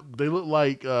haven't, and they look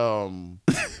like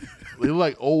they look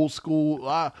like old school.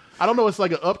 I don't know. It's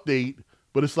like an update,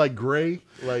 but it's like gray.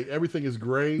 Like everything is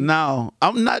gray. No,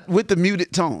 I'm not with the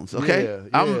muted tones. Okay,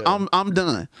 Yeah. I'm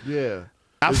done. Yeah.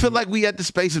 I feel like we at the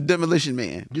space of Demolition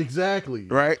Man. Exactly.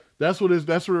 Right? That's what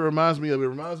it reminds me of. It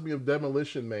reminds me of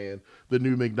Demolition Man, the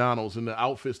new McDonald's, and the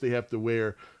outfits they have to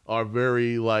wear are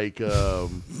very like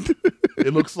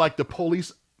it looks like the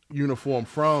police uniform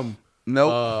from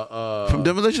from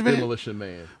Demolition Man. Demolition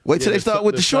Man. Wait till they start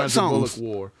with the short songs.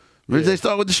 Wait till they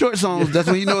start with the short songs. That's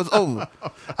when you know it's over.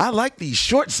 I like these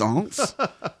short songs.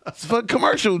 It's for a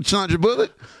commercial, Sandra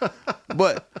Bullock.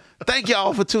 But thank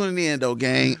y'all for tuning in, though,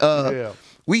 gang.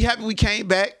 We happy we came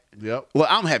back. Yep. Well,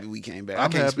 I'm happy we came back. I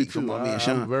can't happy speak for my man,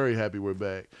 Sean. I'm very happy we're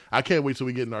back. I can't wait till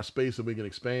we get in our space and we can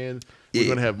expand. We're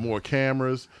going to have more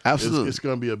cameras. Absolutely. It's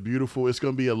going to be it's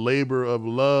going to be a labor of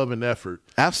love and effort.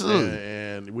 Absolutely.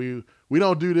 And we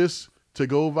don't do this to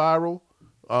go viral.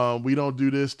 We don't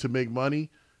do this to make money.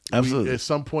 Absolutely. At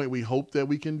some point, we hope that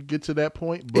we can get to that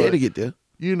point. But, yeah, to get there.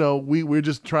 You know, we're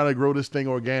just trying to grow this thing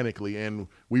organically. And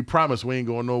we promise we ain't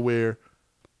going nowhere.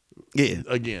 Yeah.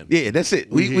 Again. Yeah, that's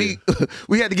it. We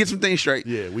had to get some things straight.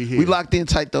 Yeah, we locked in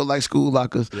tight though, like school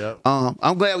lockers. Yep.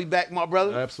 I'm glad we back, my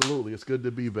brother. Absolutely. It's good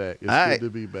to be back. It's All good right. to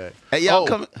be back. Hey, y'all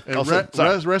coming.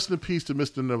 Rest in peace to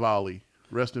Mr. Navali.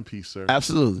 Rest in peace, sir.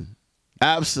 Absolutely.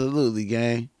 Absolutely,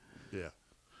 gang.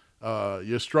 Yeah.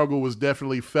 Your struggle was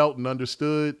definitely felt and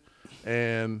understood,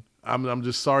 and I'm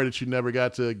just sorry that you never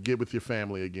got to get with your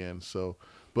family again. So,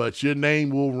 but your name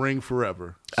will ring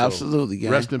forever. So Absolutely,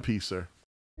 gang. Rest in peace, sir.